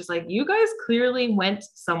mean? She's like, you guys clearly went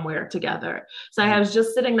somewhere together. So I was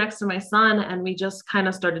just sitting next to my son and we just kind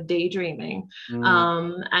of started daydreaming.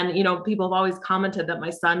 Mm, And, you know, people have always commented that my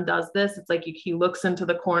son does this. It's like he looks into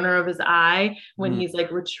the corner of his eye when mm, he's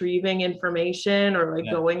like retrieving information or like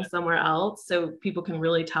yeah. going somewhere else. So people can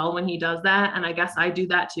really tell when he does that. And I guess I do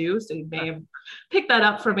that too. So you may have picked that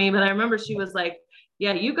up for me. But I remember she was like,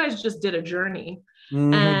 yeah, you guys just did a journey.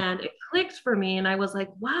 Mhm. And it clicked for me. And I was like,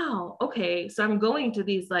 wow, okay. So I'm going to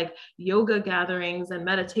these like yoga gatherings and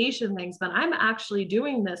meditation things, but I'm actually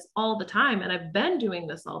doing this all the time. And I've been doing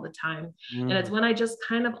this all the time. And it's Mhm. when I just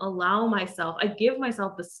kind of allow myself, I give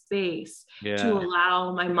myself the space to Yeah.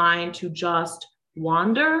 allow my mind to just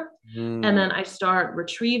wander. And Mm. then I start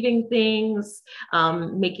retrieving things,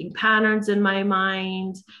 making patterns in my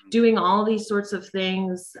mind, doing all these sorts of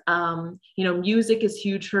things. You know, music is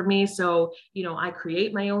huge for me. So, you know, I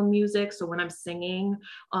create my own music. So when I'm singing,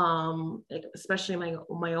 like especially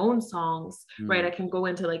my own songs, right, Mm. I can go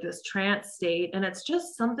into like this trance state. And it's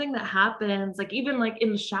just something that happens, like even like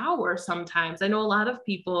in the shower sometimes. I know a lot of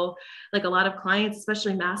people, like a lot of clients,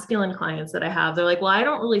 especially masculine clients that I have, they're like, well, I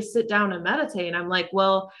don't really sit down and meditate. And I'm like,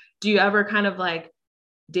 well, do you ever kind of like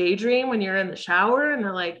daydream when you're in the shower? And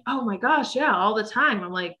they're like, oh my gosh, yeah, all the time.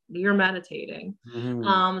 I'm like, you're meditating.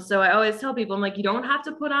 Mhm. So I always tell people, I'm like, you don't have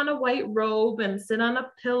to put on a white robe and sit on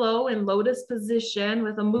a pillow in lotus position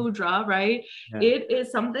with a mudra, right? Yeah. It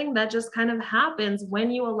is something that just kind of happens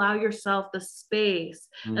when you allow yourself the space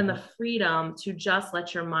and the Mhm. freedom to just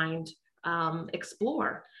let your mind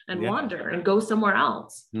explore and Yeah. wander and go somewhere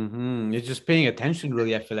else. It's just paying attention,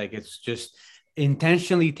 really. I feel like it's just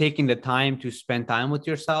intentionally taking the time to spend time with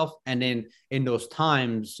yourself. And then in those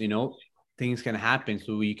times, things can happen.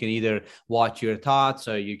 So you can either watch your thoughts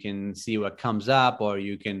or you can see what comes up or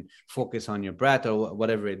you can focus on your breath or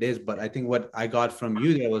whatever it is. But I think what I got from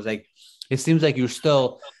you there was like, it seems like you're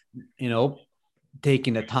still, you know,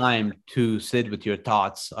 taking the time to sit with your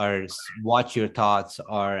thoughts or watch your thoughts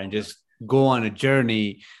or and just go on a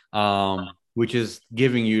journey, which is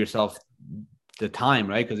giving you yourself the time,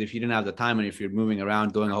 right? Because if you didn't have the time and if you're moving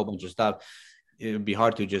around doing a whole bunch of stuff, it would be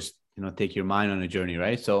hard to just take your mind on a journey,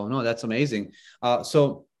 right? So no, that's amazing.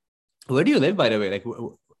 So where do you live, by the way? Like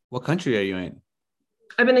what country are you in?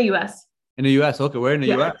 I'm in the US. In the US. Okay, where in the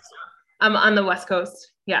Yeah. US? I'm on the West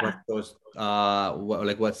Coast. West Yeah. Coast.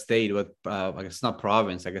 What state? What I guess it's not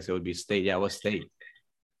province. I guess it would be state. Yeah, what state?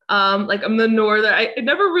 Like I'm the northern. I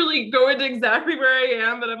never really go into exactly where I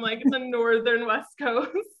am, but I'm like in the northern West Coast.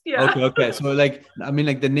 Yeah. Okay. So like, I mean,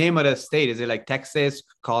 like the name of the state, is it like Texas,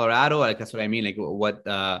 Colorado? Like that's what I mean. Like what,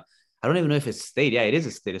 I don't even know if it's state. Yeah, it is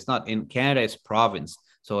a state. It's not in Canada, it's province.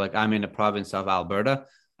 So like I'm in the province of Alberta.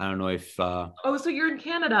 I don't know if, Oh, so you're in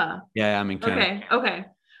Canada. yeah, I'm in Canada. Okay. Okay.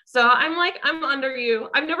 So I'm under you.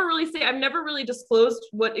 I've never really disclosed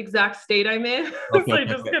what exact state I'm in. Okay. So I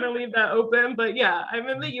just kind of leave that open. But yeah, I'm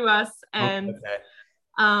in the US and Okay.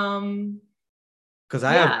 um Because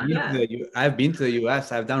yeah, yeah. I've been to the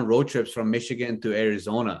US. I've done road trips from Michigan to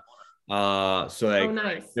Arizona. So Oh like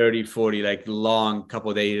nice. 30, 40, like long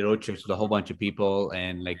couple day road trips with a whole bunch of people.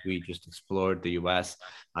 And like we just explored the US.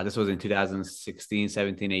 This was in 2016,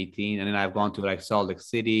 17, 18. And then I've gone to like Salt Lake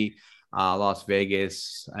City, Las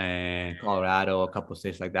Vegas and Colorado, a couple of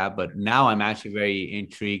states like that. But now I'm actually very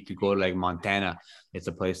intrigued to go to like Montana. It's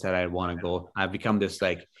a place that I want to go. I've become this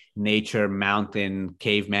like nature mountain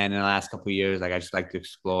caveman in the last couple of years. Like I just like to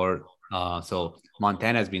explore. So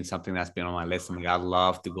Montana has been something that's been on my list. I'm like, I'd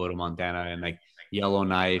love to go to Montana and like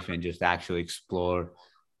Yellowknife and just actually explore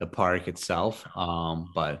the park itself.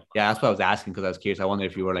 But yeah, that's what I was asking because I was curious. I wonder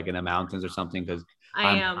if you were like in the mountains or something because I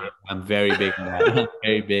I'm am. I'm very big on that. I'm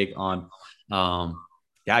very big on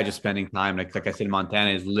yeah, just spending time. Like I said,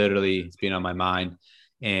 Montana is literally it's been on my mind.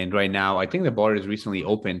 And right now, I think the border is recently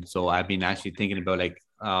open. So I've been actually thinking about like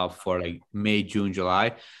for like May, June,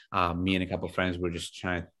 July. Me and a couple of friends were just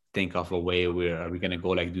trying to think of a way where are we gonna go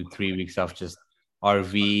like do 3 weeks of just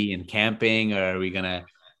RV and camping, or are we gonna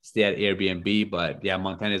stay at Airbnb? But yeah,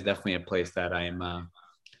 Montana is definitely a place that I'm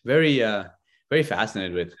very very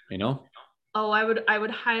fascinated with. Oh, I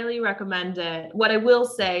would highly recommend it. What I will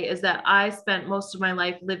say is that I spent most of my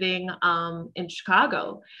life living in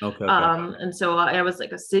Chicago. Okay. And so I was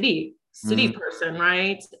like a city Mm, person,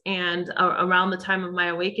 right? And around the time of my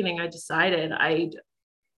awakening, I decided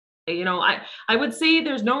I would say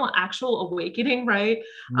there's no actual awakening, right?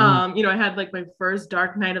 Mm, I had like my first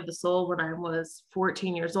dark night of the soul when I was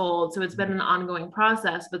 14 years old. So it's been an ongoing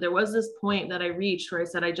process, but there was this point that I reached where I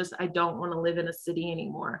said, I don't want to live in a city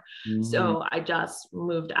anymore. mm, So I just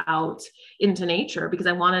moved out into nature because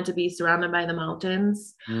I wanted to be surrounded by the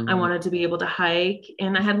mountains. I mm. wanted to be able to hike,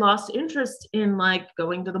 and I had lost interest in like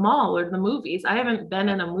going to the mall or the movies. I haven't been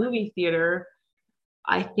in a movie theater.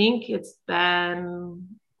 I think it's been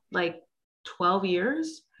like 12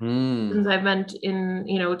 years Mm. since I've been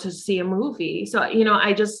in, to see a movie. So,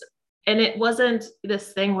 and it wasn't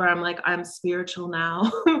this thing where I'm like, I'm spiritual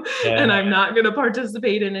now and Yeah. I'm not going to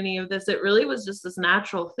participate in any of this. It really was just this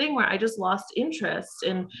natural thing where I just lost interest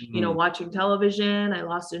in, Mm, watching television. I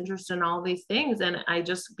lost interest in all these things, and I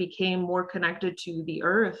just became more connected to the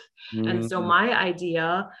earth. And so mm. my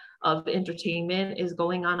idea of entertainment is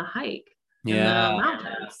going on a hike in the Yeah.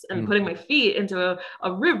 mountains and Mm. putting my feet into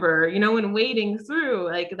a river, and wading through.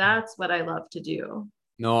 Like, that's what I love to do.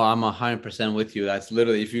 No, I'm 100% with you. That's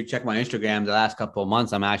literally, if you check my Instagram the last couple of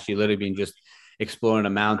months, I'm actually literally been just exploring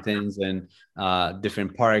the mountains and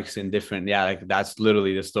different parks and different, yeah, like that's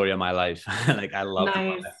literally the story of my life. Like I love to do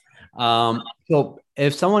Nice. that. So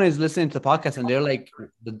if someone is listening to the podcast and they're like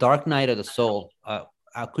the dark night of the soul,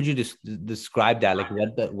 could you just describe that? Like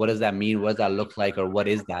what does that mean? What does that look like? Or what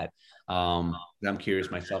is that? I'm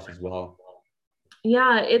curious myself as well.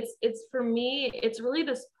 Yeah, it's for me, it's really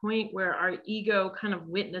this point where our ego kind of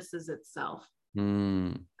witnesses itself,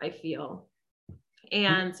 Mm. I feel.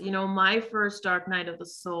 And my first dark night of the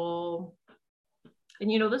soul,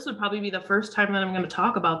 and this would probably be the first time that I'm going to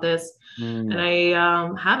talk about this, and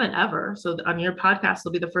Mm. I haven't ever. So on your podcast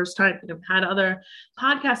will be the first time. I've had other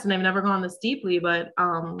podcasts and I've never gone this deeply, but Thank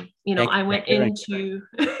I you for went sharing. into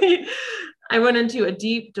I went into a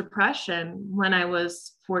deep depression when I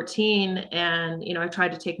was 14, and I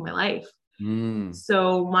tried to take my life. Mm.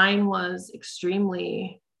 So mine was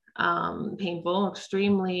extremely painful,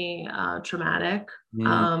 extremely traumatic.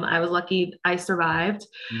 Mm. I was lucky I survived.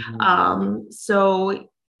 Mm. So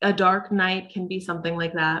a dark night can be something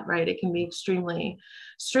like that, right? It can be extremely,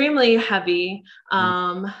 extremely heavy.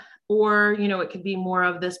 Mm. Or, it could be more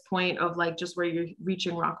of this point of like just where you're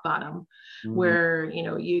reaching rock bottom, Mm. where,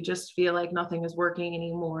 you just feel like nothing is working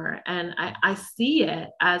anymore. And I see it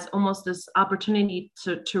as almost this opportunity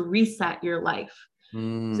to reset your life. So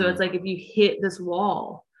Mm. it's like if you hit this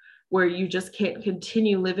wall where you just can't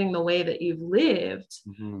continue living the way that you've lived,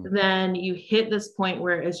 Mhm. then you hit this point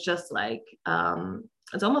where it's just like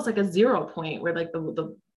it's almost like a zero point where like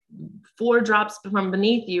the floor drops from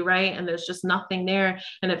beneath you, right? And there's just nothing there.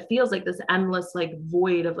 And it feels like this endless like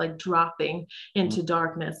void of like dropping Mm. into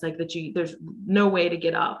darkness, like there's no way to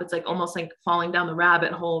get up. It's like almost like falling down the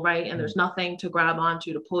rabbit hole, right? And there's nothing to grab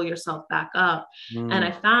onto to pull yourself back up. And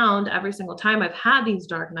I Mm. found every single time I've had these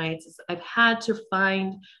dark nights, I've had to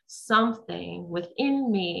find something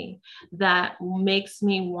within me that makes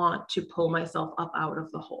me want to pull myself up out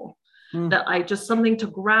of the hole, Mm. that I just something to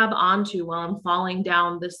grab onto while I'm falling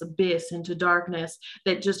down this abyss into darkness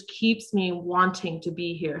that just keeps me wanting to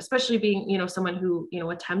be here, especially being, someone who,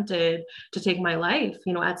 attempted to take my life,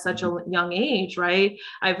 at such a young age, right?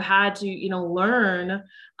 I've had to, learn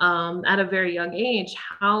at a very young age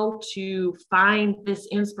how to find this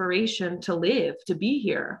inspiration to live, to be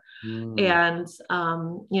here. Mm. And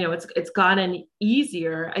it's gotten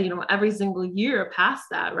easier, every single year past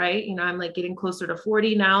that, right? I'm like getting closer to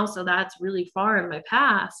 40 now, so that's really far in my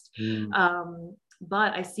past. Mm.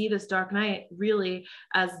 But I see this dark night really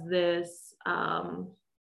as this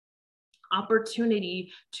opportunity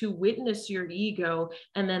to witness your ego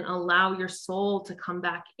and then allow your soul to come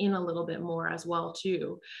back in a little bit more as well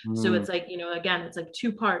too. So Mm. it's like, again, it's like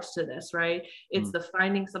two parts to this, right? It's Mm. the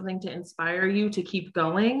finding something to inspire you to keep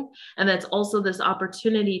going, and that's also this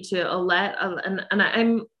opportunity to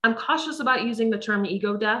and I'm cautious about using the term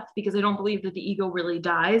ego death because I don't believe that the ego really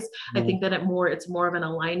dies. I Mm. think that it's more of an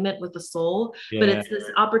alignment with the soul, but Yeah. it's this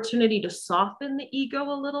opportunity to soften the ego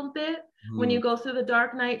a little bit when Mm. you go through the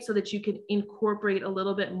dark night, so that you can incorporate a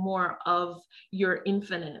little bit more of your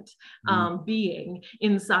infinite Mm. being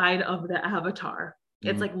inside of the avatar.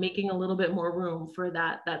 It's Mm. like making a little bit more room for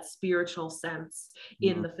that spiritual sense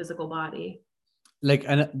in Mm. the physical body. Like,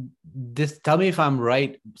 and this, tell me if I'm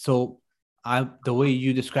right. So the way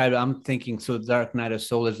you describe it, I'm thinking, so Dark Night of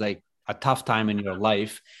Soul is like a tough time in your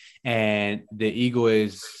life, and the ego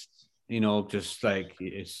is, just like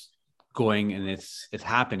it's going and it's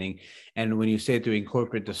happening. And when you say to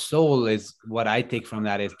incorporate the soul, is what I take from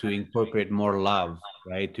that is to incorporate more love,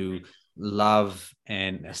 right? To love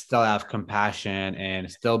and still have compassion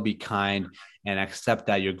and still be kind and accept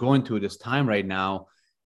that you're going through this time right now.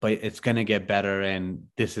 but it's gonna get better, and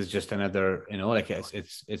this is just another, you know, like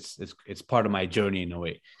it's part of my journey in a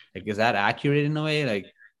way. Like, is that accurate in a way?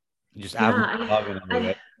 Like, just have Yeah, more love in a way,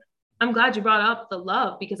 right? I'm glad you brought up the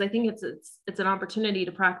love, because I think it's an opportunity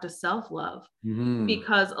to practice self-love. Mm-hmm.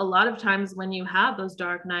 Because a lot of times when you have those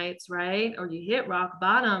dark nights, right, or you hit rock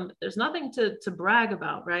bottom, there's nothing to brag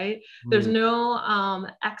about, right? There's no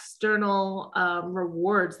external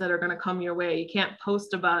rewards that are going to come your way. You can't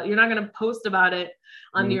post about, you're not going to post about it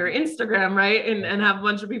on Mm-hmm. your Instagram, right? And have a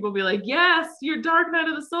bunch of people be like, yes, your dark night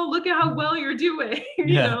of the soul, look at how well you're doing, you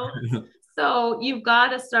Yeah. know? So you've got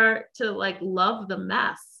to start to like love the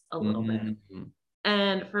mess a little bit. Mm-hmm.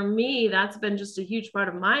 And for me, that's been just a huge part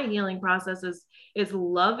of my healing process is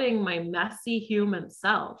loving my messy human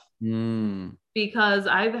self, Mm-hmm. because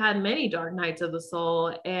I've had many dark nights of the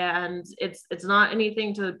soul, and it's not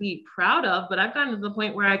anything to be proud of, but I've gotten to the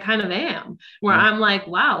point where I kind of am, where I'm like,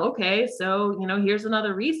 wow, okay, so here's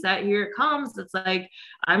another reset, here it comes. It's like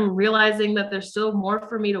I'm realizing that there's still more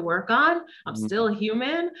for me to work on. I'm still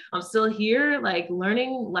human. I'm still here, like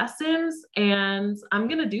learning lessons, and I'm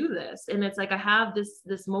gonna do this. And it's like I have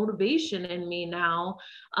this motivation in me now,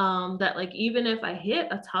 that like even if I hit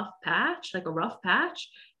a tough patch, like a rough patch,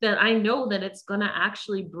 that I know that it's going to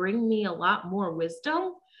actually bring me a lot more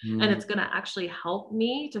wisdom, and it's going to actually help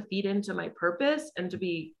me to feed into my purpose and to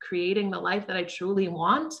be creating the life that I truly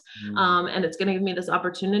want. And it's going to give me this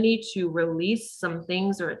opportunity to release some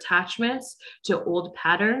things or attachments to old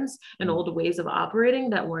patterns and old ways of operating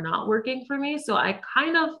that were not working for me. So I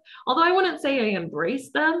kind of, although I wouldn't say I embrace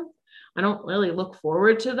them, I don't really look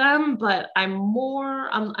forward to them, but I'm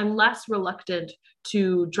less reluctant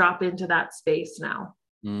to drop into that space now.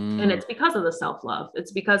 And it's because of the self-love.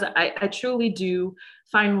 It's because I truly do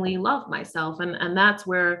finally love myself. And that's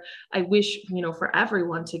where I wish, for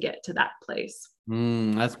everyone to get to that place.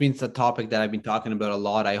 That's been the topic that I've been talking about a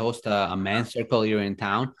lot. I host a men's circle here in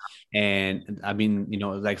town. And I mean,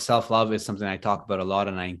 like self-love is something I talk about a lot,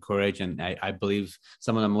 and I encourage, and I believe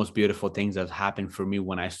some of the most beautiful things that happened for me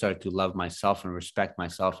when I started to love myself and respect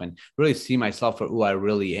myself and really see myself for who I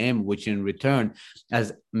really am, which in return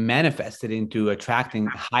has manifested into attracting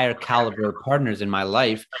higher caliber partners in my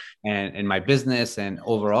life and in my business and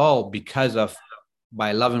overall, because of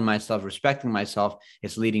by loving myself, respecting myself,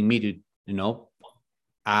 it's leading me to,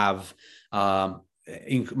 have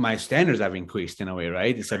my standards have increased in a way,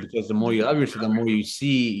 right? It's like, because the more you love yourself, the more you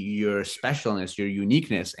see your specialness, your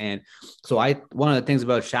uniqueness. And so one of the things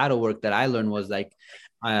about shadow work that I learned was like,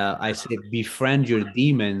 I said, befriend your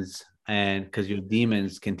demons, and because your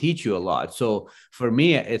demons can teach you a lot. So for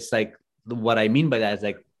me, it's like, what I mean by that is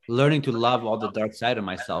like learning to love all the dark side of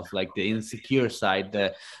myself, like the insecure side,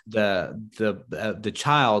 the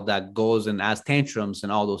child that goes and has tantrums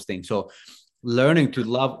and all those things. So learning to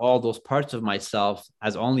love all those parts of myself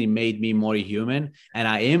has only made me more human. And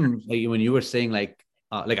I am, like, when you were saying like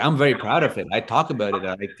I'm very proud of it. I talk about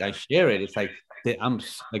it. I share it. It's like I'm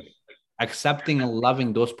like accepting and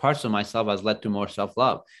loving those parts of myself has led to more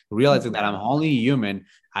self-love, realizing that I'm only human.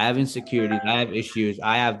 I have insecurities. I have issues.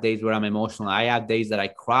 I have days where I'm emotional. I have days that I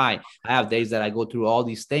cry. I have days that I go through all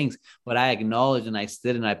these things, but I acknowledge and I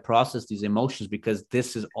sit and I process these emotions, because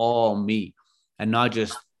this is all me and not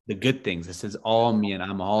just the good things. This is all me, and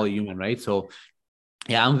I'm all human, right? So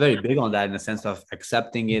yeah, I'm very big on that, in the sense of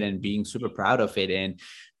accepting it and being super proud of it.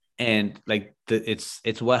 And like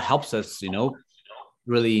it's what helps us,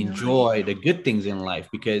 really enjoy the good things in life.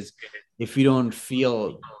 Because if you don't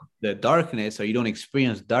feel the darkness, or you don't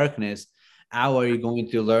experience darkness, how are you going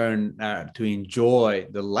to learn to enjoy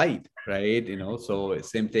the light, right? So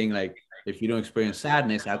same thing, like if you don't experience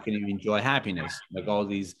sadness, how can you enjoy happiness? Like all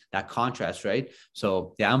that contrast, right?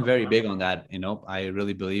 So yeah, I'm very big on that. I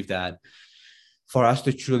really believe that for us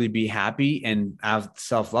to truly be happy and have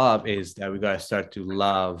self-love is that we got to start to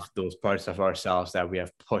love those parts of ourselves that we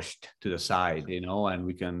have pushed to the side, and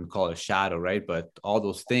we can call it shadow, right? But all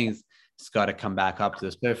those things, it's got to come back up to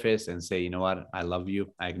the surface and say, you know what, I love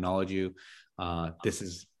you. I acknowledge you. This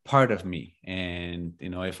is part of me. And,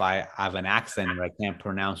 if I have an accent or I can't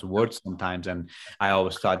pronounce words sometimes, and I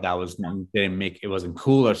always thought that it wasn't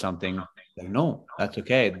cool or something. Like, no, that's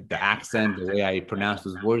okay. The accent, the way I pronounce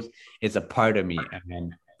those words is a part of me.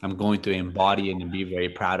 And I'm going to embody it and be very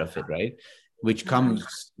proud of it. Right. Which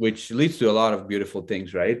leads to a lot of beautiful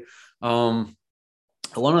things. Right. One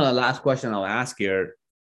of the last question I'll ask here,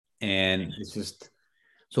 and it's just,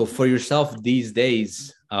 so for yourself these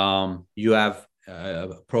days, you have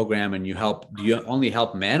a program and do you only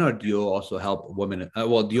help men, or do you also help women?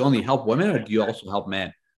 Do you only help women, or do you also help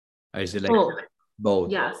men? Or is it like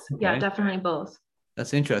both? Yes. Okay. Yeah, definitely both.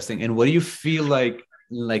 That's interesting. And what do you feel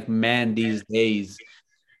like men these days,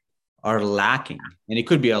 are lacking? And it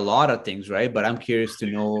could be a lot of things, right? But I'm curious to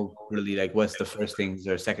know really like what's the first things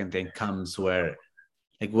or second thing comes where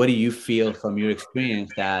like what do you feel from your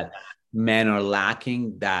experience that men are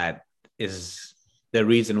lacking that is the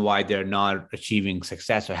reason why they're not achieving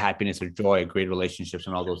success or happiness or joy, great relationships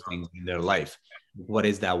and all those things in their life? What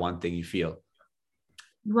is that one thing you feel?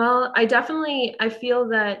 Well, I feel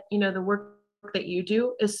that, the work that you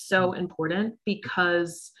do is so important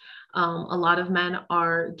because a lot of men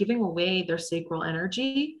are giving away their sacral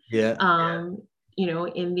energy, Yeah.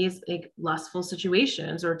 in these like lustful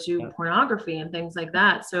situations or to Yeah. pornography and things like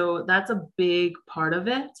that. So that's a big part of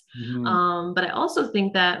it. Mm-hmm. But I also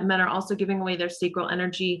think that men are also giving away their sacral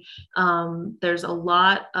energy. There's a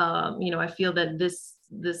lot, I feel that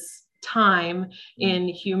this time in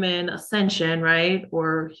human ascension, right,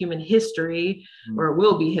 or human history, or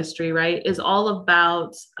will be history, right, is all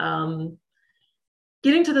about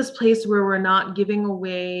getting to this place where we're not giving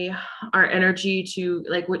away our energy to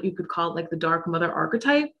like what you could call like the dark mother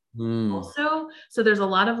archetype Mm. also. So there's a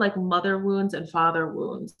lot of like mother wounds and father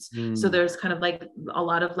wounds. So Mm. there's kind of like a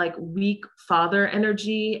lot of like weak father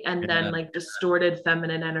energy and Yeah. then like distorted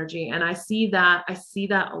feminine energy. And I see that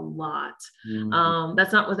a lot. Mm.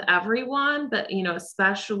 That's not with everyone, but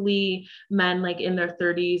especially men like in their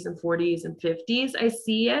 30s and 40s and 50s, I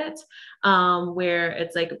see it, where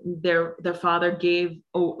it's like their father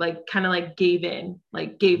like kind of like gave in,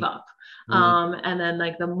 like gave up, Mm. and then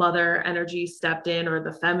like the mother energy stepped in, or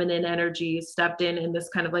the feminine energy stepped in this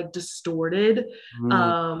kind of like distorted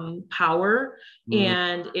Mm. power. Mm.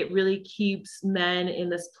 And it really keeps men in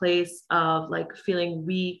this place of like feeling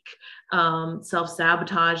weak,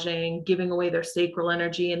 self-sabotaging, giving away their sacral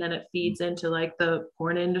energy, and then it feeds into like the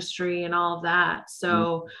porn industry and all of that. Mm.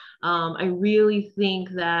 So I really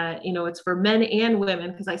think that, it's for men and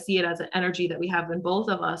women, because I see it as an energy that we have in both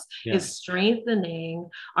of us, Yeah. is strengthening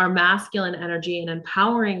our masculine energy and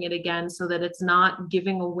empowering it again, so that it's not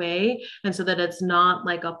giving away, and so that it's not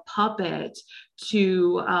like a puppet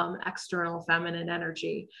to external feminine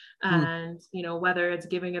energy. Mm. And whether it's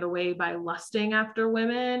giving it away by lusting after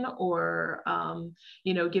women, or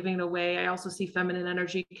giving it away. I also see feminine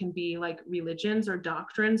energy can be like religions or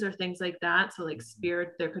doctrines or things like that. So like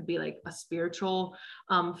spirit, there could be like a spiritual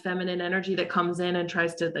feminine energy that comes in and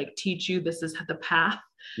tries to like teach you this is the path,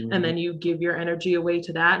 and Mm. then you give your energy away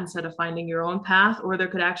to that instead of finding your own path. Or there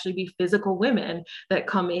could actually be physical women that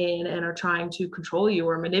come in and are trying to control you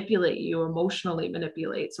or manipulate you, emotionally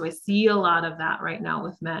manipulate. So I see a lot of that right now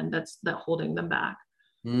with men, that holding them back.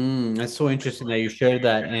 That's so interesting that you shared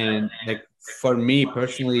that. And like for me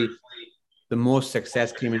personally, the most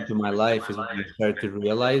success came into my life is when I started to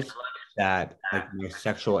realize that like my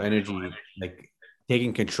sexual energy, like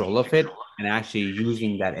taking control of it and actually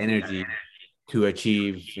using that energy to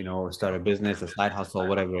achieve, start a business, a side hustle,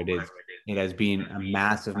 whatever it is. It has been a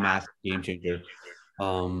massive, massive game changer.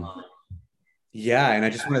 Um, yeah, and I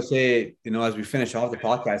just want to say, as we finish off the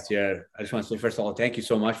podcast here, I just want to say, first of all, thank you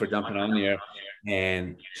so much for jumping on here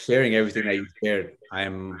and sharing everything that you shared.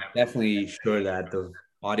 I'm definitely sure that the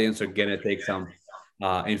audience are gonna take some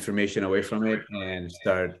information away from it and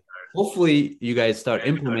start. Hopefully, you guys start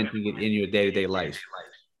implementing it in your day-to-day life.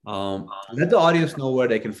 Let the audience know where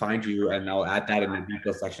they can find you, and I'll add that in the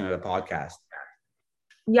detail section of the podcast.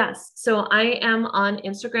 Yes. So I am on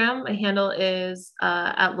Instagram. My handle is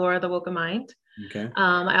at Laura the Woken Mind. Okay.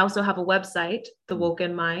 I also have a website,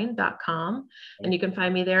 thewokenmind.com, and you can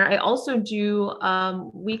find me there. I also do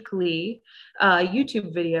weekly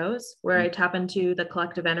YouTube videos where I tap into the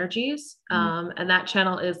collective energies, and that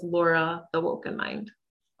channel is Laura the Woken Mind.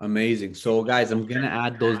 Amazing. So, guys, I'm gonna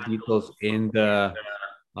add those details in the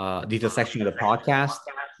detail section of the podcast.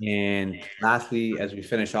 And lastly, as we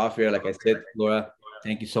finish off here, like I said, Laura,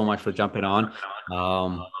 thank you so much for jumping on.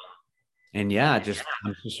 Um, and yeah, I'm just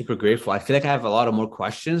super grateful. I feel like I have a lot of more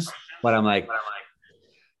questions, but I'm like,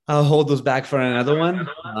 I'll hold those back for another one.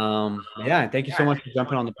 Yeah, thank you so much for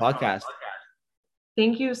jumping on the podcast.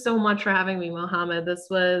 Thank you so much for having me, Mohammed. This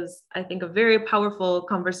was, I think, a very powerful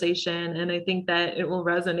conversation, and I think that it will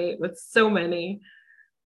resonate with so many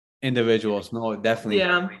Individuals, no, definitely.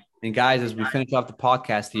 Yeah. And guys, as we finish off the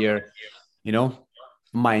podcast here, you know,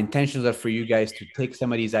 my intentions are for you guys to take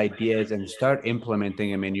some of these ideas and start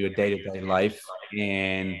implementing them in your day-to-day life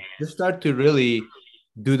and just start to really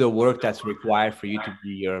do the work that's required for you to be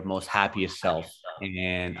your most happiest self.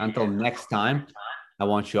 And until next time, I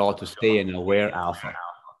want you all to stay an aware alpha.